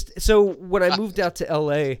I'm just so when I moved out to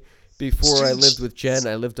L.A. before I lived with Jen,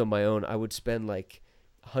 I lived on my own. I would spend like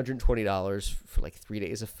 $120 for like 3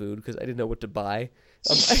 days of food because I didn't know what to buy.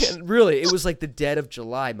 And really, it was like the dead of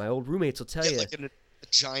July. My old roommates will tell Get you. like a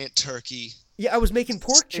giant turkey. Yeah, I was making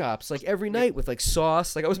pork chops like every night with like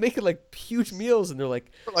sauce. Like I was making like huge meals, and they're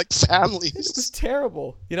like, For like it was families.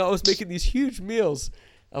 terrible. I was making these huge meals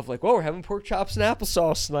of like, well, we're having pork chops and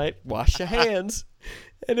applesauce tonight. Wash your hands.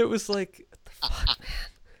 And it was like, what the fuck, man.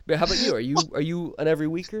 But how about you? Are you an every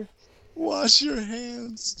weeker? Wash your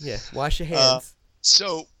hands. Yeah, wash your hands.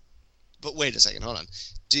 So, but wait a second, hold on.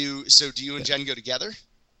 Do you and Jen go together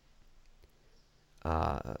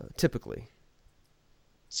Typically,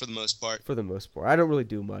 for the most part? for the most part, I don't really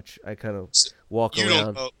do much. I kind of So walk you around.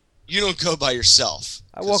 don't go. You don't go by yourself.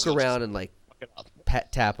 I 'cause walk you'll just around and like fuck it up.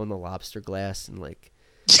 tap on the lobster glass and like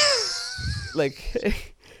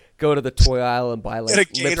go to the toy aisle and buy like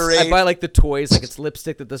Get a Gatorade. I buy like the toys, like it's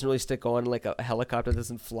lipstick that doesn't really stick on, like a helicopter that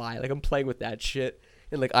doesn't fly. Like I'm playing with that shit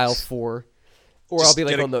in like aisle 4. Or Just I'll be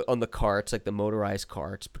like get on the carts, like the motorized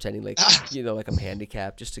carts, pretending like like I'm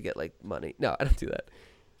handicapped just to get like money. No, I don't do that.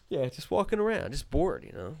 Yeah, just walking around, just bored,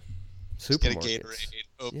 Get a Supermarkets. Gatorade.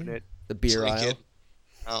 Open Yeah. it. The beer drink aisle. it.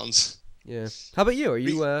 Rounds. Yeah. How about you? Are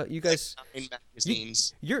you guys? Nine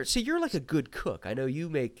magazines. You're like a good cook. I know you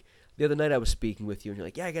make. The other night I was speaking with you, and you're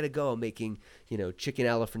like, "Yeah, I gotta go. I'm making chicken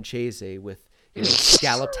alla francese with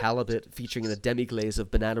scalloped halibut featuring a demi-glaze of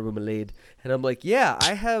banana remoulade." And I'm like, "Yeah,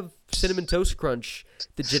 I have cinnamon toast crunch,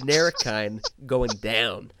 the generic kind, going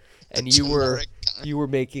down." And Generic kind. you were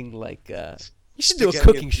making like you should do a Spaghetti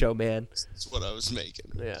cooking and- show, man. That's what I was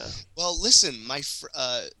making. Yeah. Well, listen, my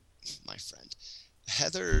friend,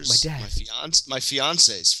 Heather's My dad. my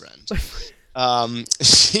fiance's friend.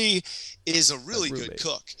 She is a really good roommate.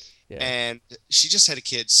 cook, Yeah. and she just had a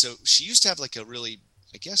kid. So she used to have like a really,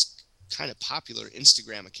 I guess, kind of popular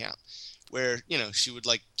Instagram account where she would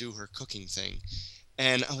like do her cooking thing.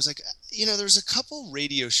 And I was like, there's a couple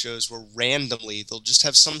radio shows where randomly they'll just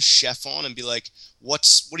have some chef on and be like, what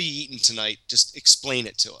are you eating tonight? Just explain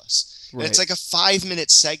it to us. And it's Right. like a 5-minute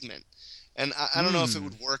segment. And I don't know if it Mm.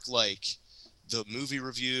 would work like the movie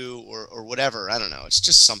review or whatever. I don't know. It's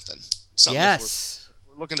just something. Something if Yes.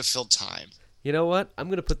 we're looking to fill time. You know what? I'm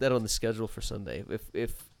gonna put that on the schedule for Sunday.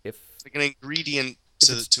 If Like an ingredient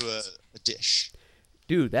to a dish.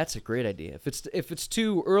 dude, that's a great idea. If it's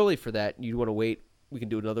too early for that, and you want to wait, we can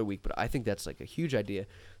do it another week. But I think that's like a huge idea.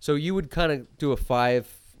 So you would kind of do a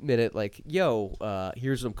 5-minute like, yo,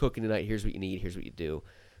 here's what I'm cooking tonight. Here's what you need. Here's what you do.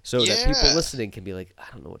 So that people Yeah. listening can be like, I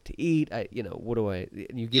don't know what to eat. What do I?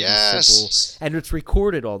 And you give them Yes. simple, and it's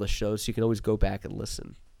recorded all the shows, so you can always go back and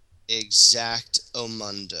listen. Exact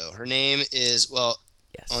Omundo. Her name is, well,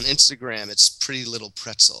 Yes. on Instagram, it's Pretty Little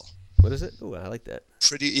Pretzel. What is it? Oh, I like that.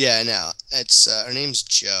 Yeah, no. It's her name's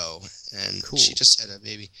Joe, and Cool. she just had a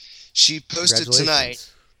baby. She posted tonight Congratulations.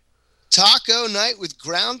 taco night with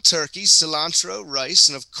ground turkey, cilantro, rice,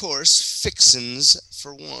 and of course fixins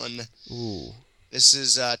for one. Ooh. This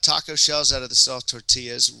is taco shells out of the soft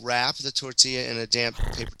tortillas. Wrap the tortilla in a damp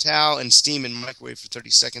paper towel and steam in microwave for 30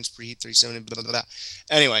 seconds. Preheat 370. Blah, blah, blah.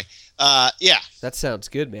 Anyway, yeah. That sounds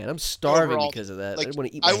good, man. I'm starving Overall, because of that. like, I want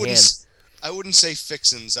to eat my hand. I wouldn't say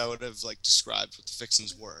fixins. I would have like described what the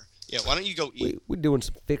fixins were. Yeah, why don't you go eat? We're doing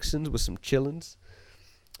some fixins with some chillins.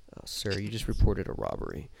 Oh, sir, you just reported a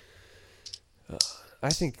robbery. I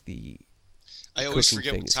think the I always cooking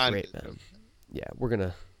forget thing what is time great, it is. man. Yeah, we're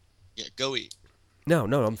gonna. Yeah, go eat. No,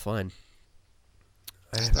 I'm fine.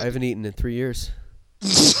 I haven't eaten in 3 years.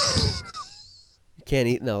 You can't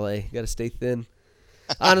eat in LA. You gotta stay thin.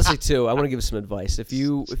 Honestly, too, I want to give some advice. If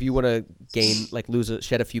you want to gain, like,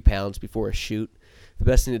 shed a few pounds before a shoot, the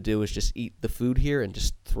best thing to do is just eat the food here and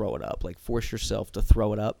just throw it up. Like, force yourself to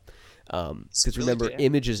throw it up. Because really remember, bad.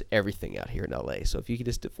 image is everything out here in LA. So if you can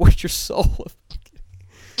just divorce your soul,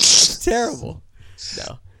 it's terrible.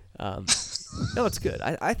 No. No, it's good.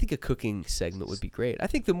 I think a cooking segment would be great. I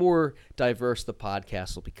think the more diverse the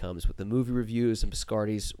podcast becomes with the movie reviews and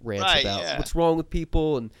Biscardi's rants Right, about yeah. what's wrong with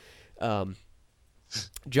people and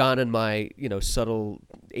John and my, subtle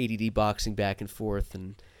ADD boxing back and forth,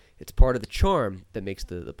 and it's part of the charm that makes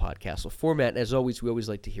the Podcastle format. And as always, we always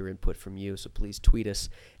like to hear input from you, so please tweet us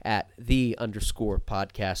at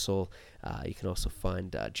 @the_Podcastle. You can also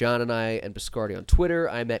find John and I and Biscardi on Twitter.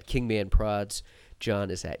 I'm at KingmanProds.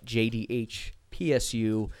 John is at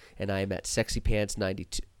JDHPSU, and I am at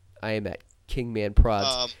SexyPants92. I am at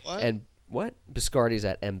KingmanProds. What? And what? Biscardi's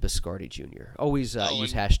at MBiscardi Jr. Always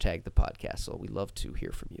use and- hashtag the Podcastle. We love to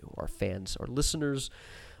hear from you, our fans, our listeners,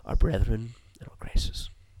 our brethren, and our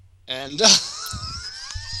graces. And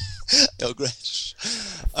El Grace.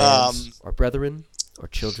 Our fans, our brethren, our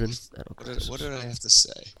children, and our graces. What did I have to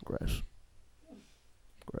say? Grace.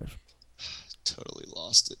 Totally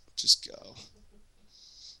lost it. Just go.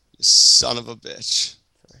 You son of a bitch.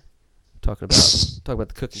 Talking about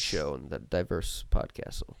the cooking show and the diverse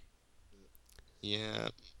Podcastle. Yeah.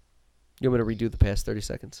 You want me to redo the past 30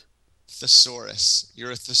 seconds? Thesaurus.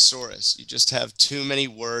 You're a thesaurus. You just have too many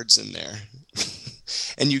words in there.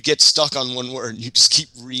 And you get stuck on one word. And you just keep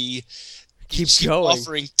going.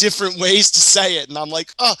 offering different ways to say it. And I'm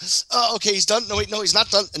like, okay, he's done. No, wait, no, he's not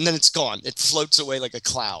done. And then it's gone. It floats away like a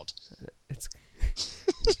cloud.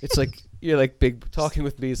 It's like you're like big talking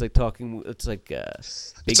with me is like talking. It's like big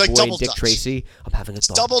It's like boy double Dick Dutch. Tracy. I'm having a It's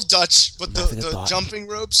thought. double Dutch, but I'm having a the thought. jumping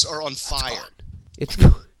ropes are on fire. It's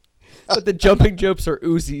but the jumping ropes are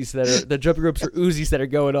Uzis that are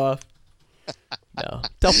going off. No,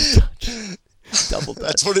 double Dutch. Double Dutch.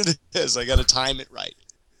 That's what it is. I got to time it right.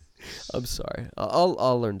 I'm sorry.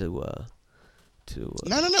 I'll learn to.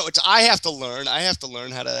 No. I have to learn. I have to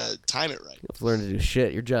learn how to time it right. You have to learn to do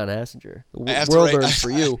shit. You're Jon Hassinger. I The have to world write- learns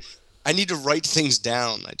for you. I need to write things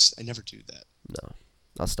down. I never do that. No,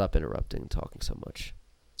 I'll stop interrupting and talking so much.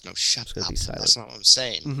 No, shut Just gonna up. be silent. That's not what I'm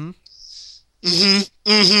saying.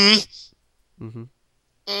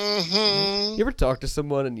 You ever talk to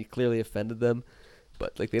someone and you clearly offended them,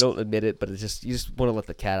 but like they don't admit it, but it's just you just want to let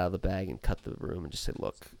the cat out of the bag and cut the room and just say,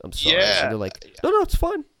 "Look, I'm sorry." Yeah. And they're like, "No, it's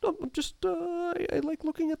fine. No, I'm just I like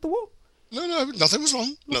looking at the wall. No, nothing was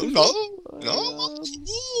wrong. No. No,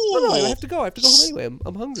 I have to go. I have to go home anyway.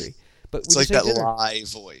 I'm hungry." But It's we like just ate that dinner. lie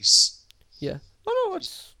voice. Yeah. Oh no,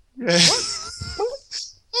 it's Yeah.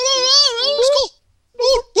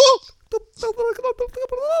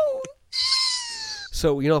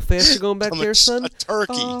 So you know how fast you're going back there, son? A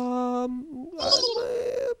turkey.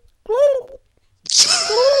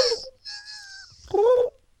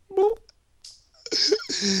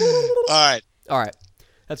 All right.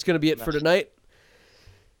 That's gonna be it for tonight.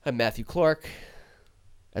 I'm Matthew Clark,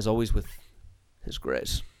 as always with His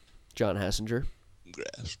Grace, Jon Hassinger.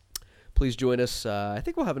 Grass. Please join us. I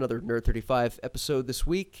think we'll have another NERD35 episode this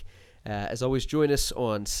week. As always, join us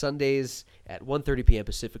on Sundays at 1:30 p.m.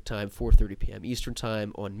 Pacific Time, 4:30 p.m. Eastern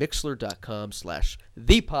Time on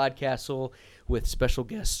Mixler.com/thepodcastle with special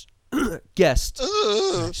guests. I just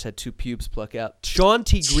had two pubes pluck out. Sean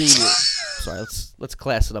T. Green. Sorry, let's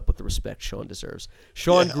class it up with the respect Sean deserves.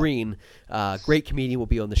 Sean Green, great comedian, will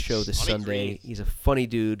be on the show this Sunday. Green. He's a funny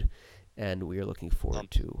dude, and we are looking forward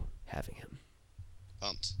to having him.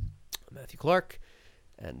 Pumped. Matthew Clark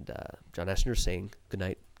and Jon Hassinger saying good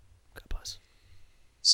night.